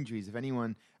in injuries, if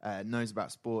anyone knows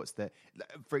about sports, that,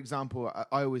 for example,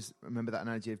 I always remember that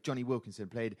analogy of Johnny Wilkinson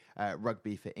played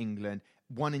rugby for England.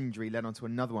 One injury led on to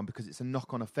another one because it's a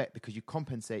knock-on effect. Because you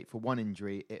compensate for one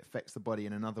injury, it affects the body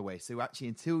in another way. So actually,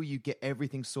 until you get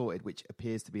everything sorted, which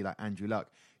appears to be like Andrew Luck,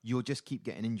 you'll just keep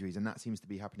getting injuries, and that seems to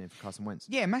be happening for Carson Wentz.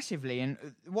 Yeah, massively. And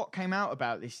what came out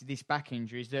about this back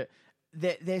injury is that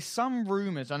there's some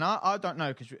rumours, and I don't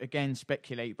know, because, again,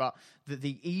 speculate, but that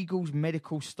the Eagles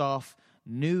medical staff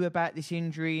knew about this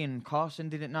injury and Carson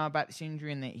didn't know about this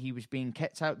injury, and that he was being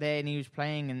kept out there and he was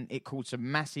playing, and it caused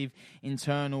some massive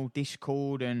internal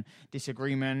discord and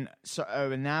disagreement. So,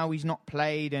 and now he's not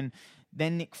played, and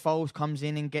then Nick Foles comes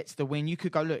in and gets the win. You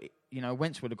could go, look,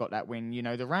 Wentz would have got that win.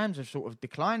 The Rams have sort of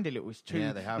declined a little. It's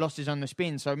 2 losses on the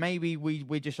spin. So maybe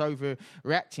we're just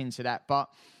overreacting to that. But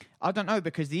I don't know,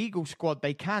 because the Eagles squad,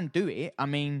 they can do it. I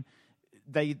mean,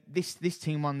 this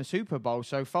team won the Super Bowl,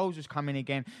 so Foles was coming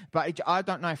again. But I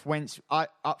don't know if Wentz,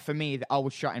 for me, I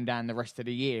would shut him down the rest of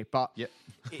the year. But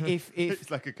if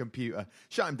it's like a computer,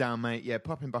 shut him down, mate. Yeah,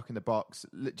 pop him back in the box.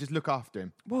 Just look after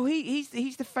him. Well, he's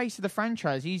the face of the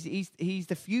franchise. He's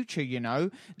the future.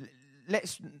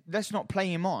 Let's not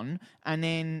play him on, and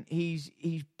then he's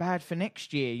bad for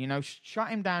next year. Shut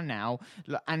him down now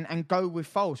and go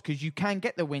with Foles, because you can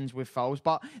get the wins with Foles,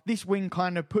 but this win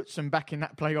kind of puts them back in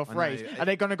that playoff race. Are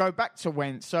they going to go back to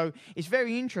Wentz? So it's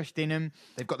very interesting. And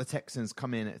they've got the Texans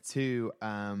come in to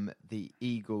the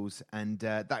Eagles, and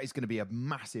that is going to be a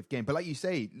massive game. But like you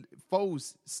say,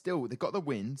 Foles still, they've got the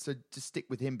win, so just stick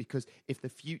with him, because if the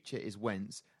future is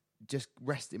Wentz, just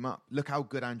rest him up. Look how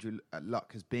good Andrew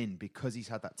Luck has been, because he's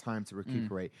had that time to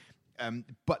recuperate.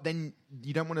 But then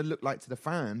you don't want to look like, to the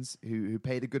fans who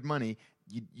paid the good money,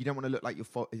 you don't want to look like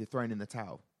you're throwing in the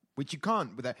towel, which you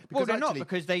can't with that. Well, they're not,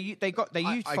 because they used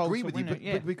Foles. I agree with you,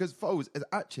 but because Foles is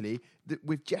actually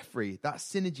with Jeffrey, that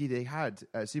synergy they had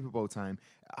Super Bowl time,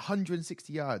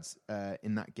 160 yards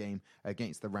in that game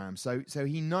against the Rams. So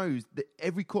he knows that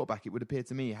every quarterback, it would appear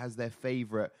to me, has their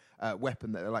favorite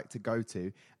weapon that they like to go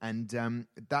to, and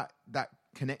that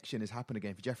connection has happened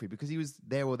again for Jeffrey, because he was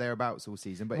there or thereabouts all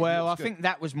season. But I think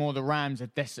that was more the Rams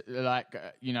attacking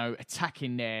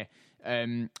their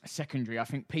secondary. I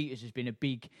think Peters has been a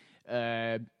big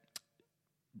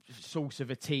source of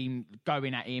a team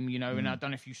going at him, and I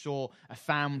don't know if you saw, a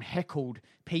fan heckled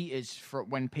Peters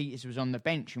when Peters was on the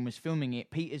bench and was filming it.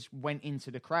 Peters went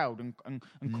into the crowd and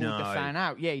called the fan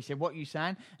out. Yeah, he said, "What are you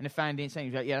saying?" And the fan didn't say. He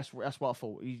was like, "Yeah, that's what I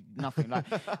thought." He's nothing like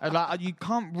you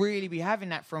can't really be having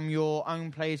that from your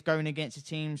own players going against a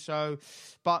team. So,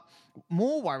 but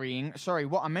more worrying. Sorry,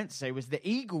 what I meant to say was the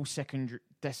Eagles secondary.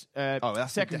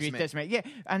 Secondary is decimated. Yeah,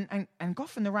 and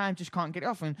Goff and the Rams just can't get it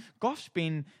off. And Goff's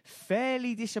been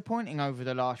fairly disappointing over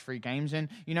the last 3 games. And,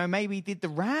 maybe did the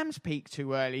Rams peak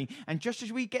too early? And just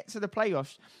as we get to the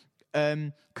playoffs,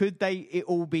 could it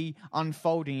all be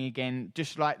unfolding again,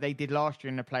 just like they did last year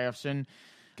in the playoffs? And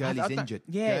Gurley's injured.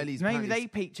 Yeah, Gurley's maybe apparently- they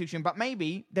peaked too soon, but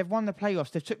maybe they've won the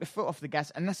playoffs. They've took the foot off the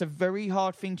gas, and that's a very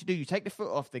hard thing to do. You take the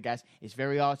foot off the gas, it's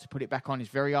very hard to put it back on. It's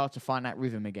very hard to find that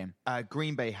rhythm again.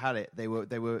 Green Bay had it.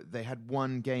 They had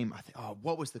one game. I think. Oh,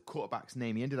 what was the quarterback's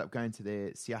name? He ended up going to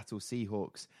the Seattle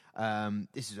Seahawks.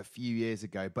 This is a few years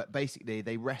ago, but basically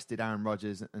they rested Aaron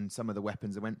Rodgers and some of the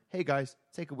weapons and went, "Hey guys,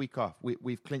 take a week off.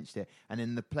 We've clinched it." And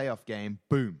in the playoff game,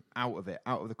 boom, out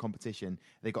of the competition.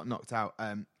 They got knocked out.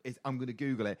 I'm going to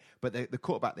Google it, but the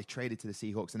quarterback they traded to the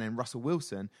Seahawks, and then Russell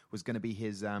Wilson was going to be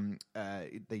his.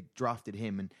 They drafted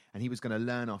him, and he was going to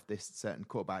learn off this certain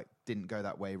quarterback. Didn't go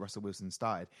that way. Russell Wilson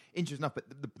started. Interesting enough, but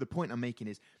the point I'm making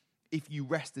is, if you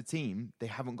rest a team, they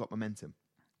haven't got momentum.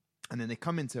 And then they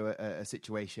come into a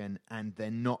situation and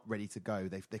they're not ready to go.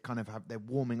 They're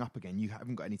warming up again. You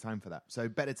haven't got any time for that. So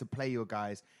better to play your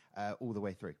guys all the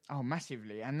way through. Oh,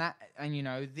 massively. And you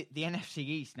know, the NFC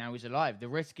East now is alive. The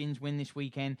Redskins win this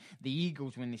weekend. The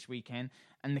Eagles win this weekend.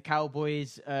 And the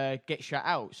Cowboys get shut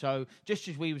out. So just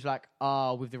as we was like,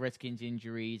 with the Redskins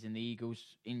injuries and the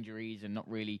Eagles injuries and not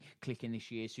really clicking this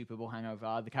year, Super Bowl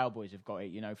hangover, the Cowboys have got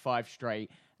it, 5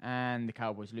 straight. And the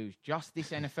Cowboys lose. Just this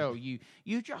NFL,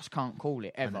 you just can't call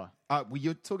it ever. Well,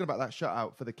 you're talking about that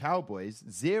shutout for the Cowboys.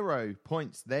 0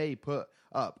 points they put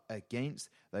up against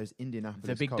those Indianapolis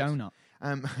The big Colts. donut.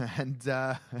 And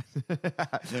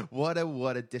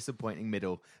what a disappointing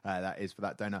middle that is for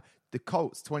that donut. The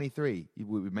Colts 23.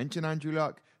 We mentioned Andrew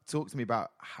Luck. Talk to me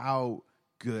about how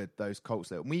good those Colts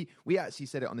look. We actually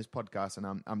said it on this podcast,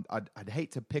 and I'd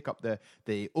hate to pick up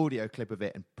the audio clip of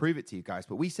it and prove it to you guys,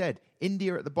 but we said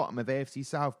India at the bottom of AFC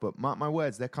South, but mark my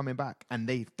words, they're coming back, and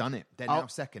they've done it. They're now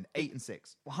second,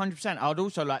 8-6. 100%. I'd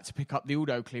also like to pick up the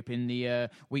audio clip in the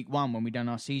week 1 when we done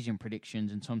our season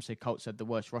predictions, and Tom said Colts had the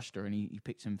worst roster, and he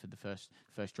picked them for the first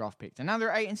draft pick. And now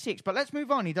they're 8-6. But let's move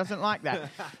on. He doesn't like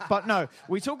that. But no,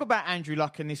 we talk about Andrew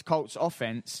Luck and this Colts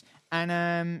offense,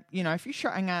 and if you're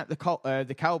shutting out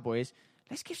the Cowboys,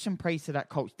 let's give some praise to that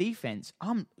Colts defense.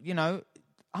 I'm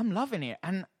loving it,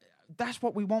 and that's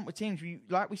what we want with teams.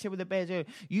 Like we said with the Bears earlier,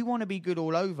 you want to be good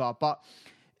all over, but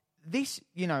this,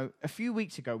 a few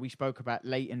weeks ago, we spoke about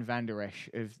Leighton Vander Esch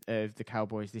of the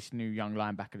Cowboys, this new young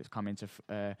linebacker that's come into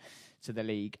to the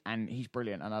league, and he's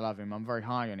brilliant, and I love him. I'm very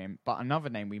high on him. But another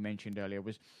name we mentioned earlier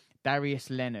was Darius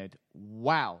Leonard.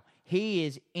 Wow. He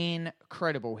is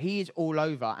incredible. He is all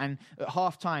over. And at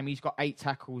halftime, he's got 8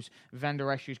 tackles. Vander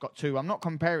Esch has got 2. I'm not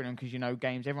comparing them because,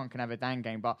 games, everyone can have a damn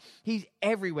game, but he's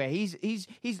everywhere.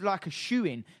 He's like a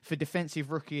shoo-in for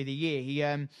Defensive Rookie of the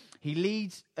Year. He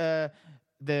leads the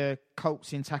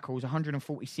Colts in tackles,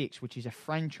 146, which is a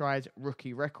franchise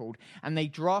rookie record. And they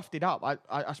drafted up.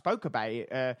 I spoke about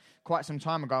it quite some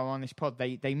time ago on this pod.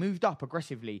 They moved up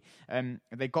aggressively.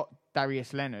 They got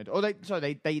Darius Leonard.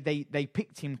 They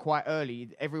picked him quite early.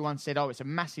 Everyone said, it's a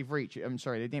massive reach. I'm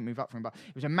sorry, they didn't move up for him, but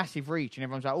it was a massive reach. And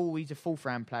everyone's like, he's a 4th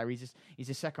round player. He's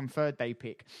a second, third day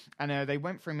pick. And they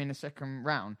went for him in the 2nd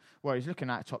round. Well, he's looking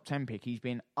at a top 10 pick. He's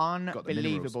been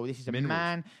unbelievable. This is a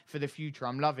man for the future.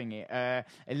 I'm loving it.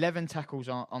 11 tackles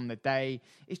on the day.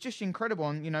 It's just incredible.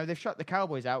 And, they've shut the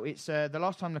Cowboys out. It's the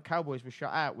last time the Cowboys were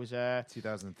shut out was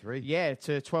 2003. Yeah,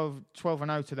 to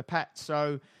 12-0 to the Pats.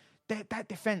 So that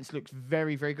defense looks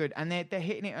very, very good, and they're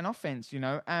hitting it on offense.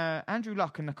 Andrew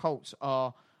Luck and the Colts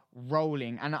are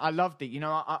rolling, and I loved it.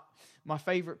 My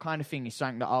favorite kind of thing is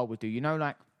something that I would do.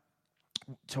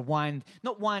 To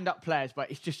not wind up players, but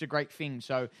it's just a great thing.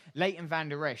 So Leighton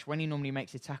Vander Esch, when he normally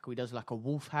makes a tackle, he does like a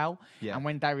wolf howl. Yeah. And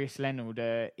when Darius Leonard,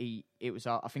 I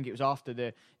think it was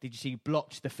after he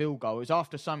blocked the field goal. It was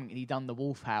after something, and he done the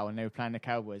wolf howl, and they were playing the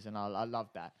Cowboys, and I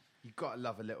loved that. You've got to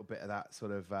love a little bit of that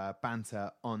sort of banter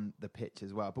on the pitch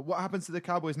as well. But what happens to the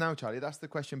Cowboys now, Charlie? That's the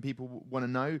question people want to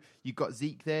know. You've got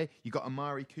Zeke there. You've got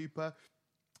Amari Cooper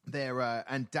there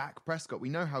and Dak Prescott. We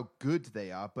know how good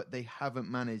they are, but they haven't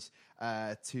managed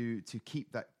to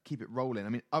keep it rolling. I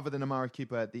mean, other than Amari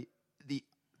Cooper, the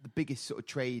biggest sort of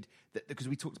trade, because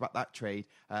we talked about that trade,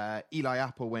 Eli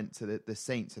Apple went to the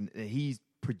Saints, and he's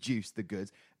produced the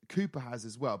goods. Cooper has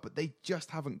as well, but they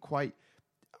just haven't quite...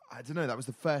 I don't know. That was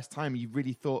the first time you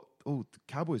really thought, the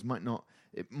Cowboys might not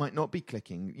be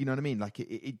clicking. You know what I mean? Like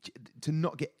to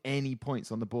not get any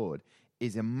points on the board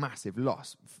is a massive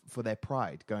loss for their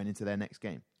pride going into their next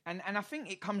game. And I think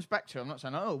it comes back to, I'm not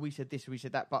saying, we said this, we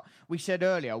said that, but we said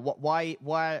earlier, why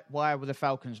were the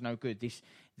Falcons no good,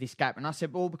 this gap? And I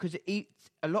said, because a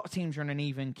lot of teams are on an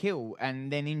even kill, and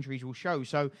then injuries will show.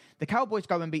 So the Cowboys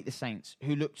go and beat the Saints,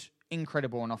 who looked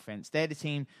incredible on offense. They're the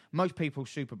team, most people's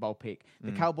Super Bowl pick.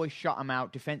 The Cowboys shut them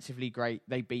out, defensively great,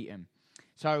 they beat them.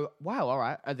 So, wow, all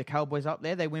right, are the Cowboys up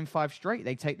there? They win 5 straight,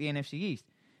 they take the NFC East.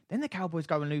 Then the Cowboys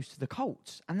go and lose to the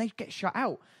Colts, and they get shut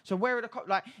out. So where are the Colts?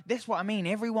 Like, that's what I mean.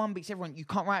 Everyone beats everyone. You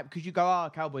can't write because you go,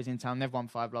 Cowboys in town, they've won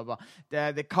 5, blah, blah.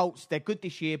 The Colts, they're good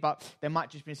this year, but they might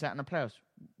just be sat in the playoffs.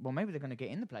 Well, maybe they're going to get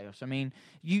in the playoffs. I mean,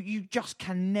 you just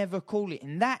can never call it.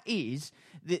 And that is,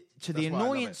 the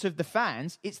annoyance of the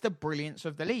fans, it's the brilliance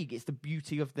of the league. It's the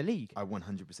beauty of the league. I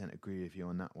 100% agree with you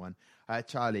on that one.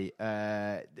 Charlie,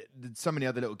 so many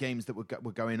other little games that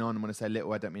were going on. And when I say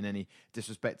little, I don't mean any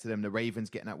disrespect to them. The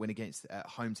Ravens getting that win against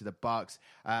home to the Bucs.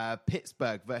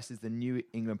 Pittsburgh versus the New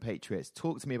England Patriots.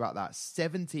 Talk to me about that.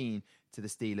 17 to the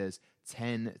Steelers,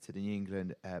 10 to the New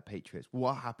England Patriots.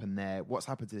 What happened there? What's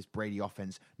happened to this Brady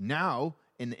offense? Now,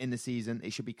 in the season,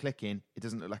 it should be clicking. It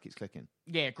doesn't look like it's clicking.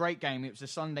 Yeah, great game. It was a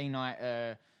Sunday night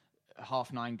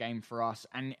 9:30 game for us,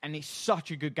 and it's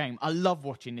such a good game. I love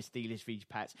watching the Steelers v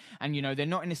Pats, and they're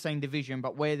not in the same division,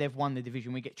 but where they've won the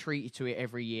division, we get treated to it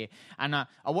every year. And I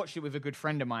watched it with a good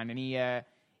friend of mine, and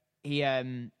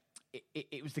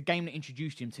it was the game that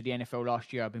introduced him to the NFL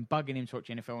last year. I've been bugging him to watch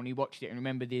NFL, and he watched it and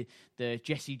remember the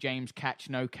Jesse James catch,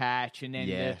 no catch, and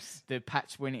then the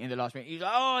Pats win it in the last minute. He was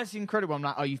like, oh, it's incredible. I'm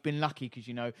like, oh, you've been lucky because,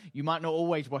 you might not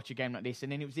always watch a game like this.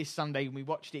 And then it was this Sunday and we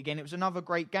watched it again. It was another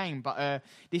great game, but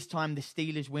this time the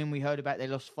Steelers win. We heard about they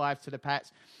lost 5 to the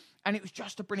Pats, and it was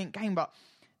just a brilliant game. But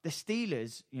the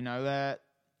Steelers,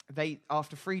 they,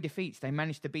 after 3 defeats, they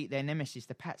managed to beat their nemesis,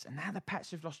 the Pats. And now the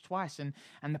Pats have lost twice. And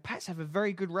the Pats have a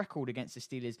very good record against the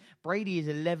Steelers. Brady is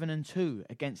 11-2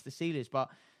 against the Steelers. But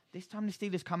this time the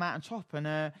Steelers come out on top. And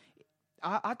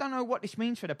I don't know what this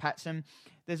means for the Pats. And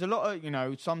there's a lot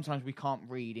of, sometimes we can't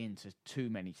read into too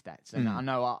many stats. And I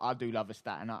know I do love a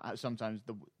stat. And sometimes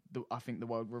I think the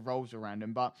world revolves around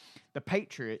them. But the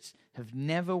Patriots have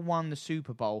never won the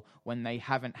Super Bowl when they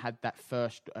haven't had that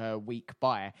first week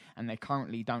bye, and they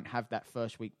currently don't have that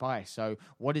first week bye. So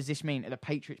what does this mean? Are the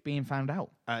Patriots being found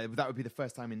out? That would be the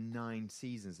first time in 9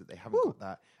 seasons that they haven't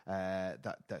got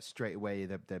that straight away,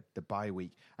 the bye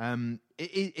week.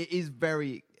 It is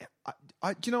very...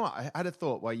 do you know what? I had a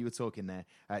thought while you were talking there,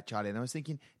 Charlie, and I was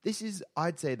thinking, this is,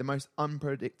 I'd say, the most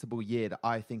unpredictable year that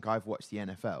I think I've watched the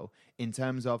NFL in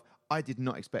terms of, I did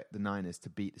not expect the Niners to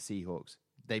beat the Seahawks.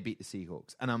 They beat the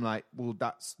Seahawks. And I'm like, well,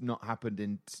 that's not happened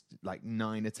in like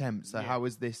 9 attempts. So how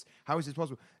is this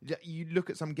possible? You look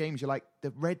at some games, you're like,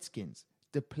 the Redskins,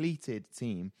 depleted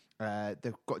team.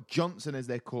 They've got Johnson as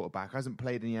their quarterback, hasn't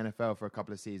played in the NFL for a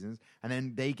couple of seasons, and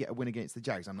then they get a win against the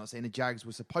Jags. I'm not saying the Jags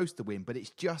were supposed to win, but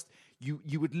it's just,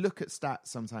 you would look at stats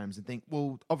sometimes and think,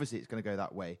 well, obviously it's going to go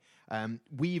that way.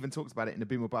 We even talked about it in the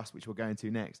Boom or Bust, which we're going to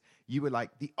next. You were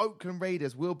like, the Oakland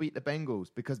Raiders will beat the Bengals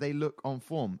because they look on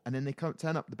form, and then they can't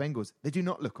turn up the Bengals. They do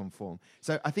not look on form.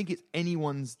 So I think it's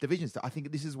anyone's division. I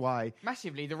think this is why...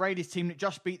 Massively, the Raiders team that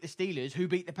just beat the Steelers, who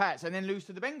beat the Pats, and then lose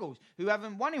to the Bengals, who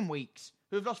haven't won in weeks,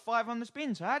 who have lost 5 on the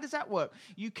spin. So how does that work?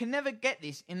 You can never get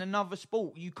this in another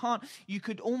sport. You can't. You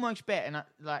could almost bet, and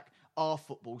like our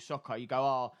football, soccer, you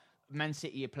go, Man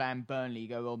City are playing Burnley. You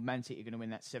go, well, Man City are going to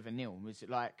win that 7-0. Was it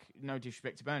like, no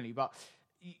disrespect to Burnley, but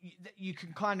you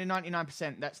can kind of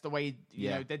 99%. That's the way, you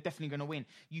know, they're definitely going to win.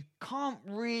 You can't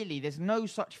really, there's no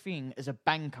such thing as a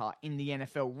banker in the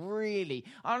NFL, really.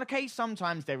 Okay,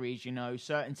 sometimes there is,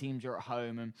 certain teams are at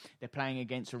home and they're playing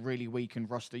against a really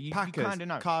weakened roster. Packers, you kind of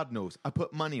know. Cardinals, I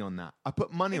put money on that.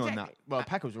 On that. Well,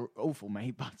 Packers are awful,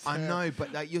 mate. But I know,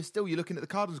 but you're looking at the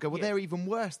Cardinals and go, well, they're even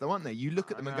worse, though, aren't they? You look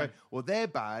at them and go, well, they're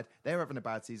bad. They're having a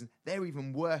bad season. They're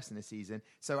even worse in the season.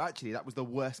 So actually, that was the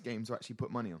worst game to actually put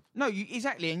money on. No,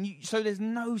 exactly. And so there's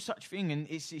no such thing, and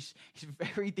it's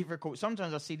very difficult.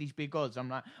 Sometimes I see these big odds. I'm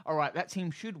like, all right, that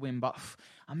team should win, but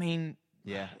I mean,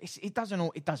 it doesn't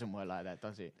work like that,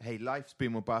 does it? Hey, life's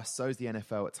boom or bust. So is the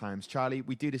NFL at times. Charlie,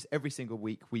 we do this every single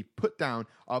week. We put down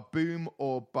our boom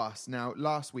or bust. Now,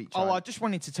 last week, Charlie, I just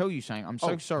wanted to tell you something. I'm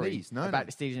so sorry about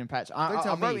the Steelers and Pats. Don't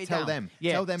tell me. Tell them.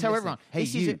 Yeah, tell them. Tell everyone. Hey,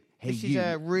 this is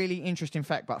a really interesting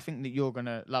fact, but I think that you're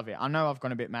gonna love it. I know I've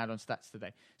gone a bit mad on stats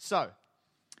today. So,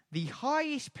 the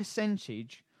highest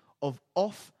percentage of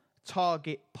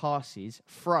off-target passes,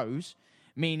 throws,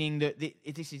 meaning that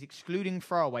this is excluding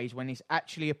throwaways when it's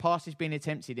actually a pass is being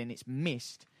attempted and it's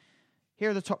missed. Here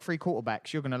are the top 3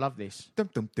 quarterbacks. You're going to love this.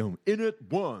 In at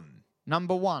 1.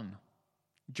 Number 1,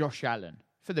 Josh Allen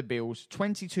for the Bills,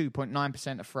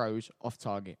 22.9% of throws off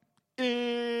target.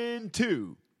 In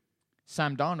 2,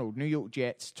 Sam Darnold, New York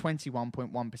Jets,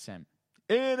 21.1%.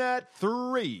 In at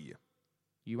 3,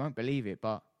 you won't believe it,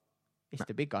 but it's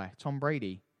the big guy, Tom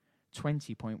Brady,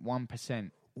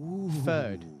 20.1%.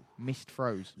 Third, missed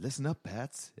throws. Listen up,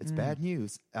 Pats. It's bad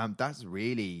news. That's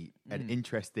really an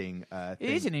interesting thing. It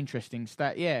is an interesting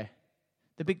stat, yeah.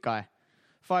 The big guy.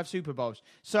 5 Super Bowls.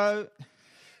 So,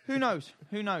 who knows?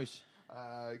 Who knows?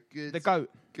 Good. The GOAT.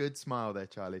 Good smile there,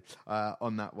 Charlie,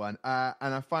 on that one.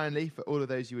 And finally, for all of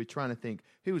those who were trying to think,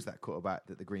 who was that quarterback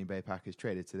that the Green Bay Packers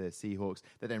traded to the Seahawks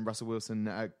that then Russell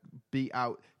Wilson beat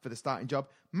out for the starting job?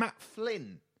 Matt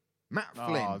Flynn.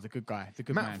 Oh, the good guy. The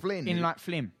good man. Matt Flynn. In like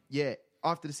Flynn. Yeah.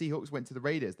 After the Seahawks went to the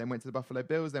Raiders, then went to the Buffalo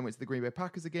Bills, then went to the Green Bay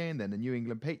Packers again, then the New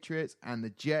England Patriots and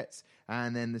the Jets,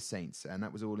 and then the Saints. And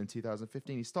that was all in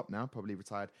 2015. He stopped now, probably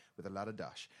retired with a lot of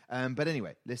dash. But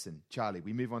anyway, listen, Charlie,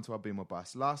 we move on to our boom or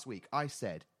bust. Last week, I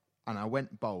said, and I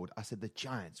went bold, I said the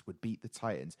Giants would beat the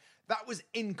Titans. That was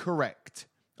incorrect.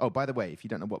 Oh, by the way, if you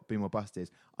don't know what boom or bust is,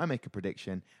 I make a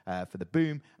prediction for the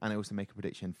boom, and I also make a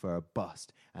prediction for a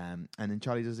bust. And then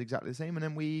Charlie does exactly the same, and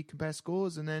then we compare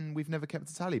scores, and then we've never kept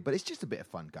a tally. But it's just a bit of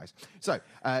fun, guys. So,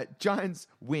 Giants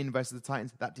win versus the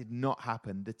Titans. That did not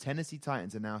happen. The Tennessee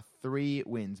Titans are now 3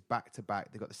 wins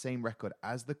back-to-back. They've got the same record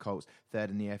as the Colts, 3rd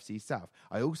in the AFC South.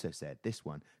 I also said this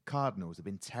one, Cardinals have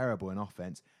been terrible in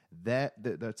offense.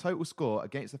 The total score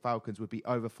against the Falcons would be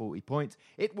over 40 points.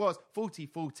 It was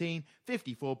 40-14,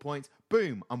 54 points.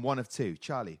 Boom, I'm 1 of 2.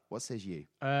 Charlie, what says you?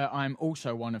 I'm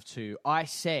also 1 of 2. I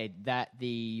said that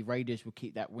the Raiders would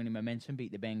keep that winning momentum,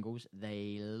 beat the Bengals.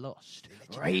 They lost.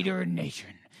 Raider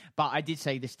Nation. But I did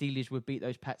say the Steelers would beat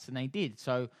those Pats, and they did.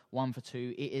 So 1 for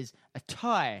 2. It is a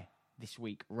tie this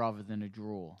week rather than a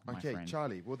draw, my friend.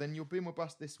 Charlie, well then your boom or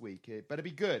bust this week. It better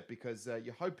be good because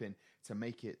you're hoping to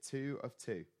make it 2 of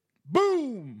 2.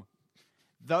 Boom!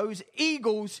 Those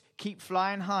Eagles keep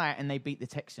flying high and they beat the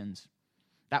Texans.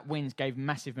 That wins gave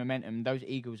massive momentum. Those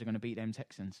Eagles are going to beat them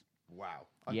Texans. Wow.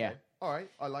 Okay. Yeah. All right.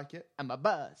 I like it. And my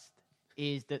bust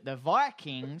is that the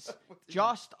Vikings,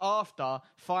 just after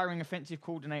firing offensive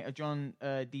coordinator John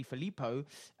DeFilippo,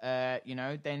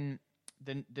 then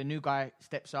the new guy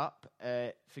steps up.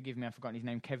 Forgive me, I've forgotten his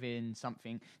name. Kevin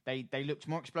something. They looked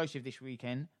more explosive this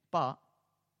weekend, but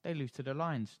they lose to the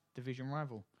Lions, division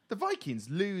rival. The Vikings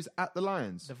lose at the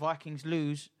Lions. The Vikings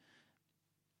lose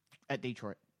at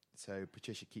Detroit. So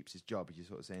Patricia keeps his job. You're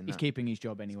sort of saying He's that. keeping his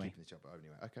job anyway. He's keeping his job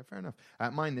anyway. Okay, fair enough.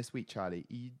 Mine this week, Charlie.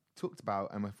 You talked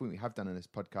about, and I think we have done on this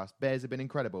podcast, Bears have been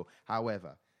incredible.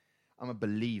 However, I'm a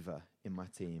believer in my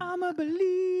team. I'm a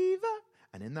believer.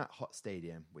 And in that hot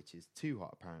stadium, which is too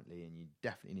hot apparently, and you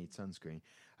definitely need sunscreen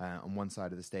on one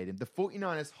side of the stadium, the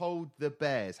 49ers hold the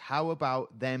Bears. How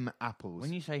about them apples?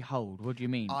 When you say hold, what do you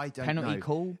mean? I don't Penalty know.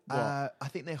 call? What? I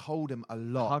think they hold them a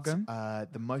lot. Hug 'em?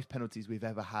 The most penalties we've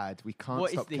ever had. We can't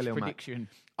What stop is this Khalil Mack. prediction?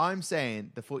 I'm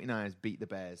saying the 49ers beat the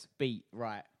Bears Beat,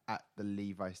 right. at the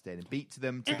Levi Stadium. Beat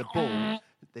them to the ball.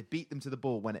 They beat them to the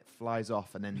ball when it flies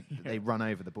off, and then they run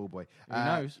over the ball boy. Who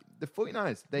knows? The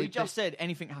 49ers. We just said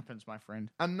anything happens, my friend.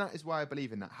 And that is why I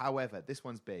believe in that. However, this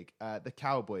one's big. The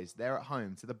Cowboys, they're at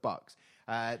home to the Bucks.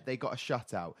 They got a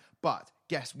shutout. But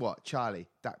guess what, Charlie?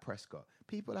 Dak Prescott.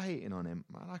 People are hating on him.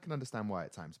 I can understand why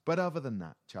at times. But other than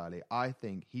that, Charlie, I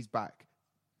think he's back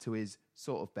to his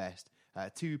sort of best.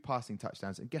 2 passing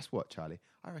touchdowns. And guess what, Charlie?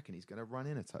 I reckon he's going to run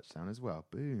in a touchdown as well.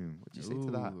 Boom. What do you say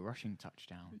to that? Rushing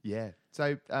touchdown. Yeah.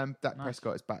 So Dak Nice.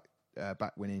 Prescott is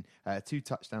back winning. 2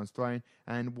 touchdowns thrown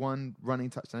and 1 running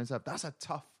touchdown himself. That's a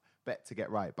tough bet to get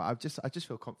right, but I just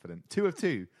feel confident. 2 of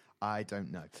 2. I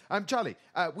don't know. Charlie,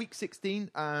 week 16,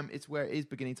 it's where it is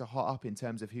beginning to hot up in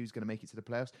terms of who's going to make it to the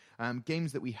playoffs.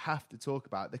 Games that we have to talk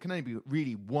about. There can only be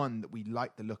really one that we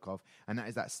like the look of, and that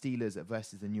is that Steelers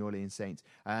versus the New Orleans Saints.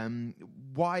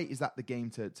 Why is that the game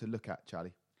to look at,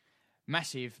 Charlie?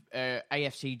 Massive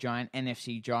AFC giant,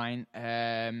 NFC giant.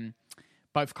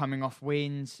 Both coming off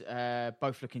wins,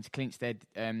 both looking to clinch the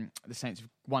Saints have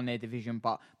won their division,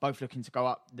 but both looking to go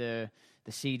up the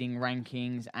seeding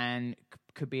rankings and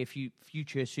could be a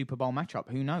future Super Bowl matchup.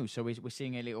 Who knows? So we're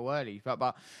seeing it a little early,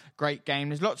 but great game.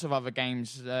 There's lots of other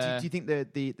games. Do you think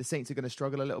the Saints are going to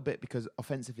struggle a little bit because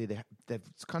offensively they've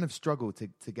kind of struggled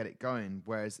to get it going,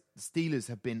 whereas the Steelers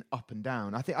have been up and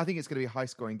down. I think it's going to be a high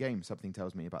scoring game. Something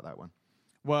tells me about that one.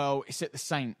 Well, it's at the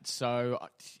Saints, so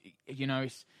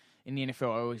it's. In the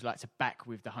NFL, I always like to back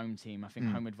with the home team. I think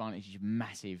home advantage is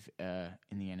massive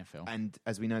in the NFL. And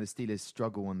as we know, the Steelers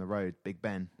struggle on the road. Big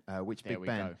Ben. Which There Big we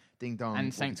Ben? go. Ding dong.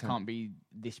 And Saints can't be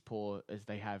this poor as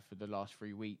they have for the last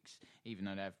 3 weeks, even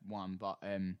though they've won. But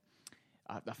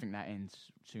I think that ends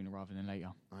sooner rather than later.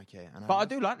 Okay. But I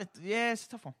do like it. Yeah, it's a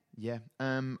tough one. Yeah.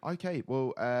 Okay.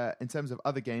 Well, in terms of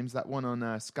other games, that one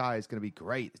on Sky is going to be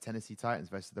great. The Tennessee Titans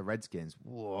versus the Redskins.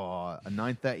 Whoa, a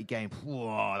 9:30 game.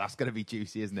 Whoa, that's going to be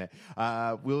juicy, isn't it?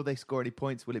 Will they score any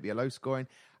points? Will it be a low scoring?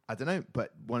 I don't know,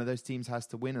 but one of those teams has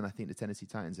to win, and I think the Tennessee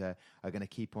Titans are going to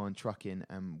keep on trucking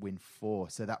and win 4.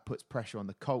 So that puts pressure on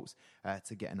the Colts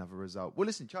to get another result. Well,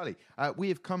 listen, Charlie, we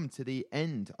have come to the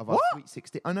end of our Sweet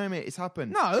 16. I know, mate, it's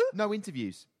happened. No. No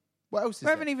interviews. What else is We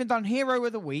there? haven't even done Hero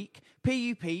of the Week.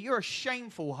 PUP, you're a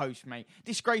shameful host, mate.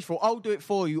 Disgraceful. I'll do it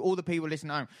for you, all the people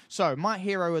listening at home. So, my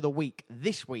Hero of the Week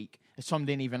this week, as Tom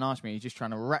didn't even ask me, he's just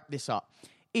trying to wrap this up,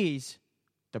 is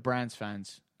the Brands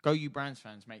fans. Go you Brands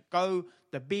fans, mate. Go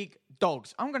the big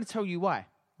dogs. I'm going to tell you why.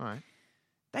 All right.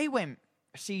 They went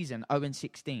a season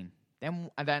 0-16.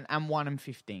 Then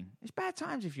 1-15. It's bad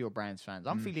times if you're Brands fans.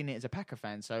 I'm feeling it as a Packer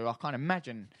fan, so I can't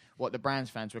imagine what the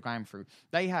Brands fans were going through.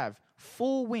 They have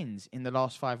 4 wins in the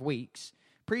last 5 weeks.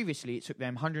 Previously, it took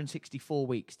them 164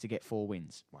 weeks to get 4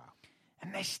 wins. Wow.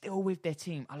 And they're still with their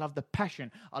team. I love the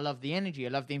passion. I love the energy. I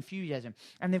love the enthusiasm.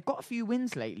 And they've got a few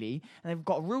wins lately, and they've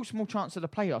got a real small chance of the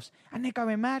playoffs, and they're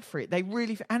going mad for it. They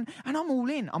really... And I'm all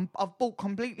in. I've bought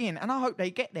completely in, and I hope they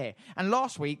get there. And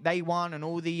last week, they won, and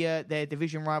all the their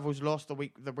division rivals lost the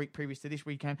week previous to this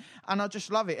weekend. And I just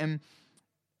love it. And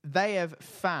they have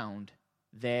found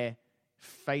their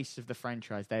face of the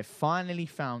franchise. They've finally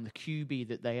found the QB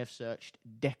that they have searched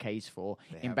decades for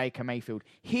in Baker Mayfield.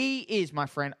 He is, my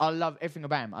friend, I love everything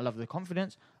about him. I love the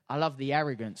confidence. I love the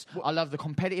arrogance. I love the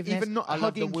competitiveness. Even not I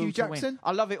love the hugging will Hugh to win. Jackson?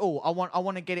 I love it all. I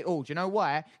want to get it all. Do you know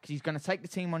why? Because he's going to take the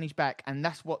team on his back, and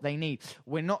that's what they need.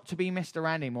 We're not to be messed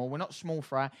around anymore. We're not small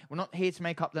fry. We're not here to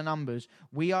make up the numbers.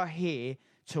 We are here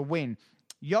to win.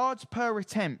 Yards per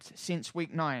attempt since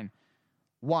week 9.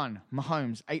 1,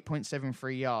 Mahomes,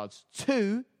 8.73 yards.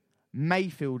 2,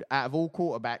 Mayfield, out of all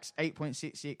quarterbacks,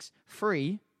 8.66.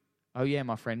 3, oh yeah,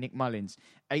 my friend, Nick Mullins,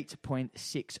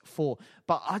 8.64.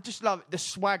 But I just love the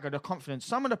swagger, the confidence.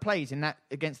 Some of the plays in that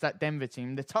against that Denver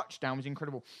team, the touchdown was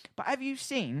incredible. But have you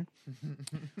seen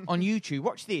on YouTube,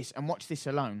 watch this and watch this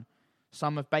alone,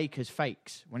 some of Baker's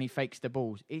fakes when he fakes the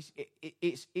balls?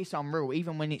 It's unreal,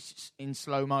 even when it's in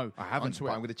slow-mo. I haven't,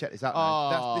 but I'm going to check this out.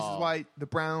 Oh. This is why the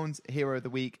Browns Hero of the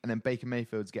Week, and then Baker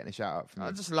Mayfield's getting a shout out from me.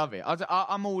 I just love it.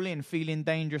 I'm all in, feeling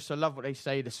dangerous. I love what they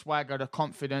say, the swagger, the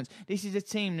confidence. This is a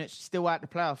team that's still out the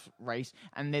playoff race,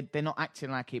 and they're not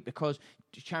acting like it because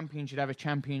the champion should have a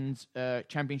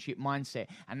championship mindset,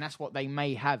 and that's what they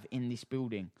may have in this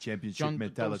building. Championship John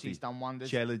mentality. Dorsey's done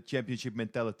wonders. Championship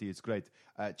mentality is great.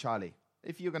 Charlie,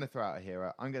 if you're going to throw out a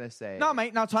hero, I'm going to say... No,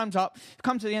 mate, no, time's up.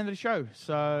 Come to the end of the show,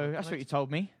 so that's what you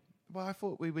told me. Well, I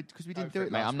thought we would, because we didn't do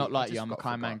it Mate, last I'm not week. I like you. just I'm a got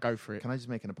kind man. forgot. Go for it. Can I just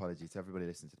make an apology to everybody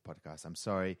listening to the podcast? I'm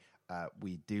sorry.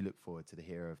 We do look forward to the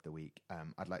hero of the week.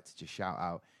 I'd like to just shout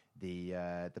out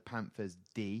the Panthers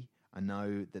D. I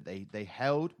know that they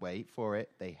held, wait for it,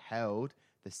 they held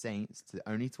the Saints to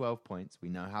only 12 points. We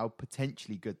know how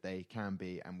potentially good they can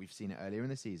be, and we've seen it earlier in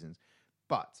the seasons.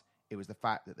 But it was the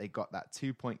fact that they got that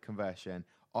 2-point conversion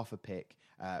off a pick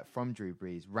from Drew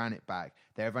Brees, ran it back.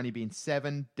 There have only been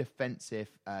 7 defensive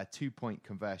 2-point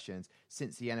conversions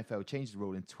since the NFL changed the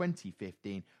rule in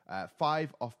 2015.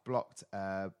 5 off-blocked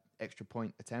extra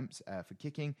point attempts for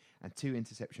kicking and 2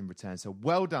 interception returns. So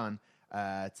well done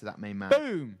to that main man.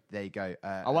 Boom! There you go.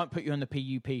 I won't put you on the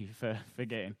PUP for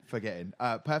forgetting. Forgetting.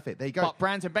 Perfect. There you go. But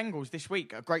Browns and Bengals this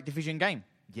week, a great division game.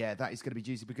 Yeah, that is going to be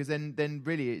juicy because then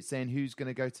really it's saying who's going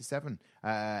to go to 7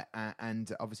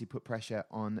 and obviously put pressure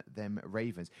on them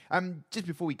Ravens. Just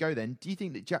before we go then, do you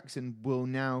think that Jackson will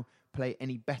now play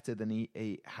any better than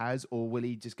he has, or will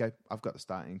he just go, I've got the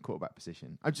starting quarterback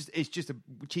position? It's just a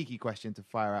cheeky question to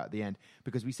fire out at the end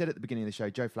because we said at the beginning of the show,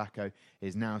 Joe Flacco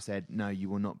has now said, no, you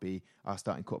will not be our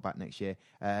starting quarterback next year.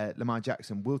 Lamar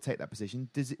Jackson will take that position.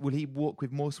 Will he walk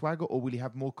with more swagger, or will he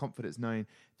have more confidence knowing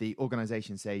the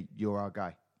organisation say, you're our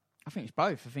guy? I think it's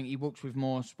both. I think he walks with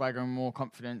more swagger and more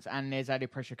confidence, and there's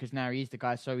added pressure because now he's the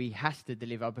guy, so he has to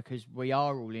deliver because we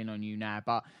are all in on you now.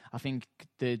 But I think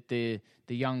the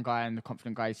young guy and the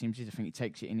confident guy seems to think he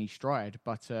takes it in his stride.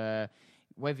 But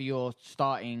whether you're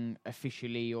starting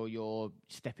officially or you're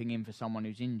stepping in for someone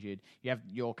who's injured,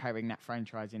 you're carrying that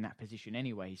franchise in that position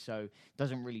anyway. So it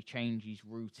doesn't really change his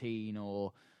routine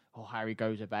or how he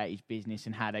goes about his business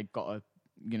and how they've got to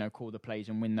call the plays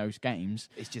and win those games.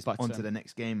 It's just on to the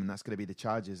next game, and that's going to be the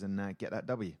Chargers, and get that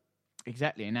W.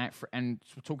 Exactly, and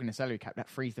talking the salary cap, that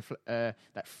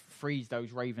frees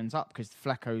those Ravens up because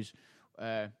Flacco's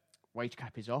wage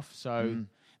cap is off. So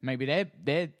maybe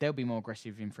they'll be more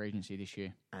aggressive in free agency this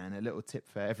year. And a little tip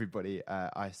for everybody: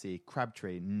 I see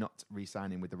Crabtree not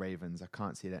re-signing with the Ravens. I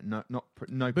can't see that. No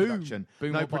production,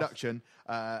 Boom no or bust. production,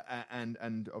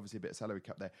 and obviously a bit of salary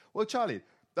cap there. Well, Charlie,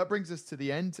 that brings us to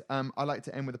the end. I like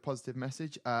to end with a positive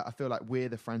message. I feel like we're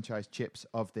the franchise chips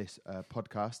of this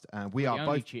podcast. We are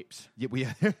only both chips. Yeah, we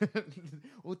are.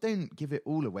 Well, don't give it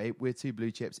all away. We're two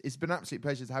blue chips. It's been an absolute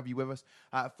pleasure to have you with us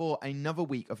for another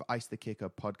week of Ice the Kicker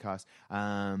podcast.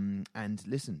 And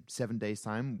listen, 7 days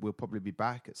time, we'll probably be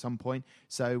back at some point.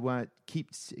 So keep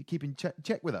in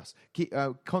check with us.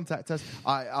 Contact us.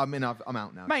 I'm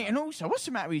out now, Mate, and also, what's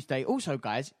the matter with you today? Also,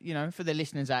 guys, for the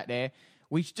listeners out there,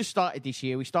 we just started this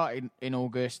year. We started in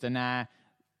August, and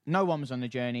no one was on the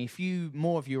journey.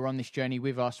 More of you are on this journey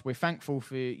with us. We're thankful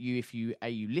for you if you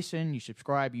listen, you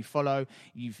subscribe, you follow,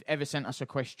 you've ever sent us a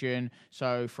question.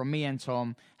 So from me and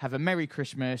Tom, have a Merry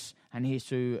Christmas, and here's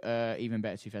to even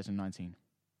better 2019.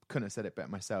 Couldn't have said it better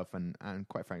myself, and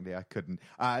quite frankly, I couldn't.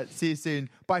 See you soon.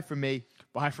 Bye from me.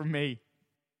 Bye from me.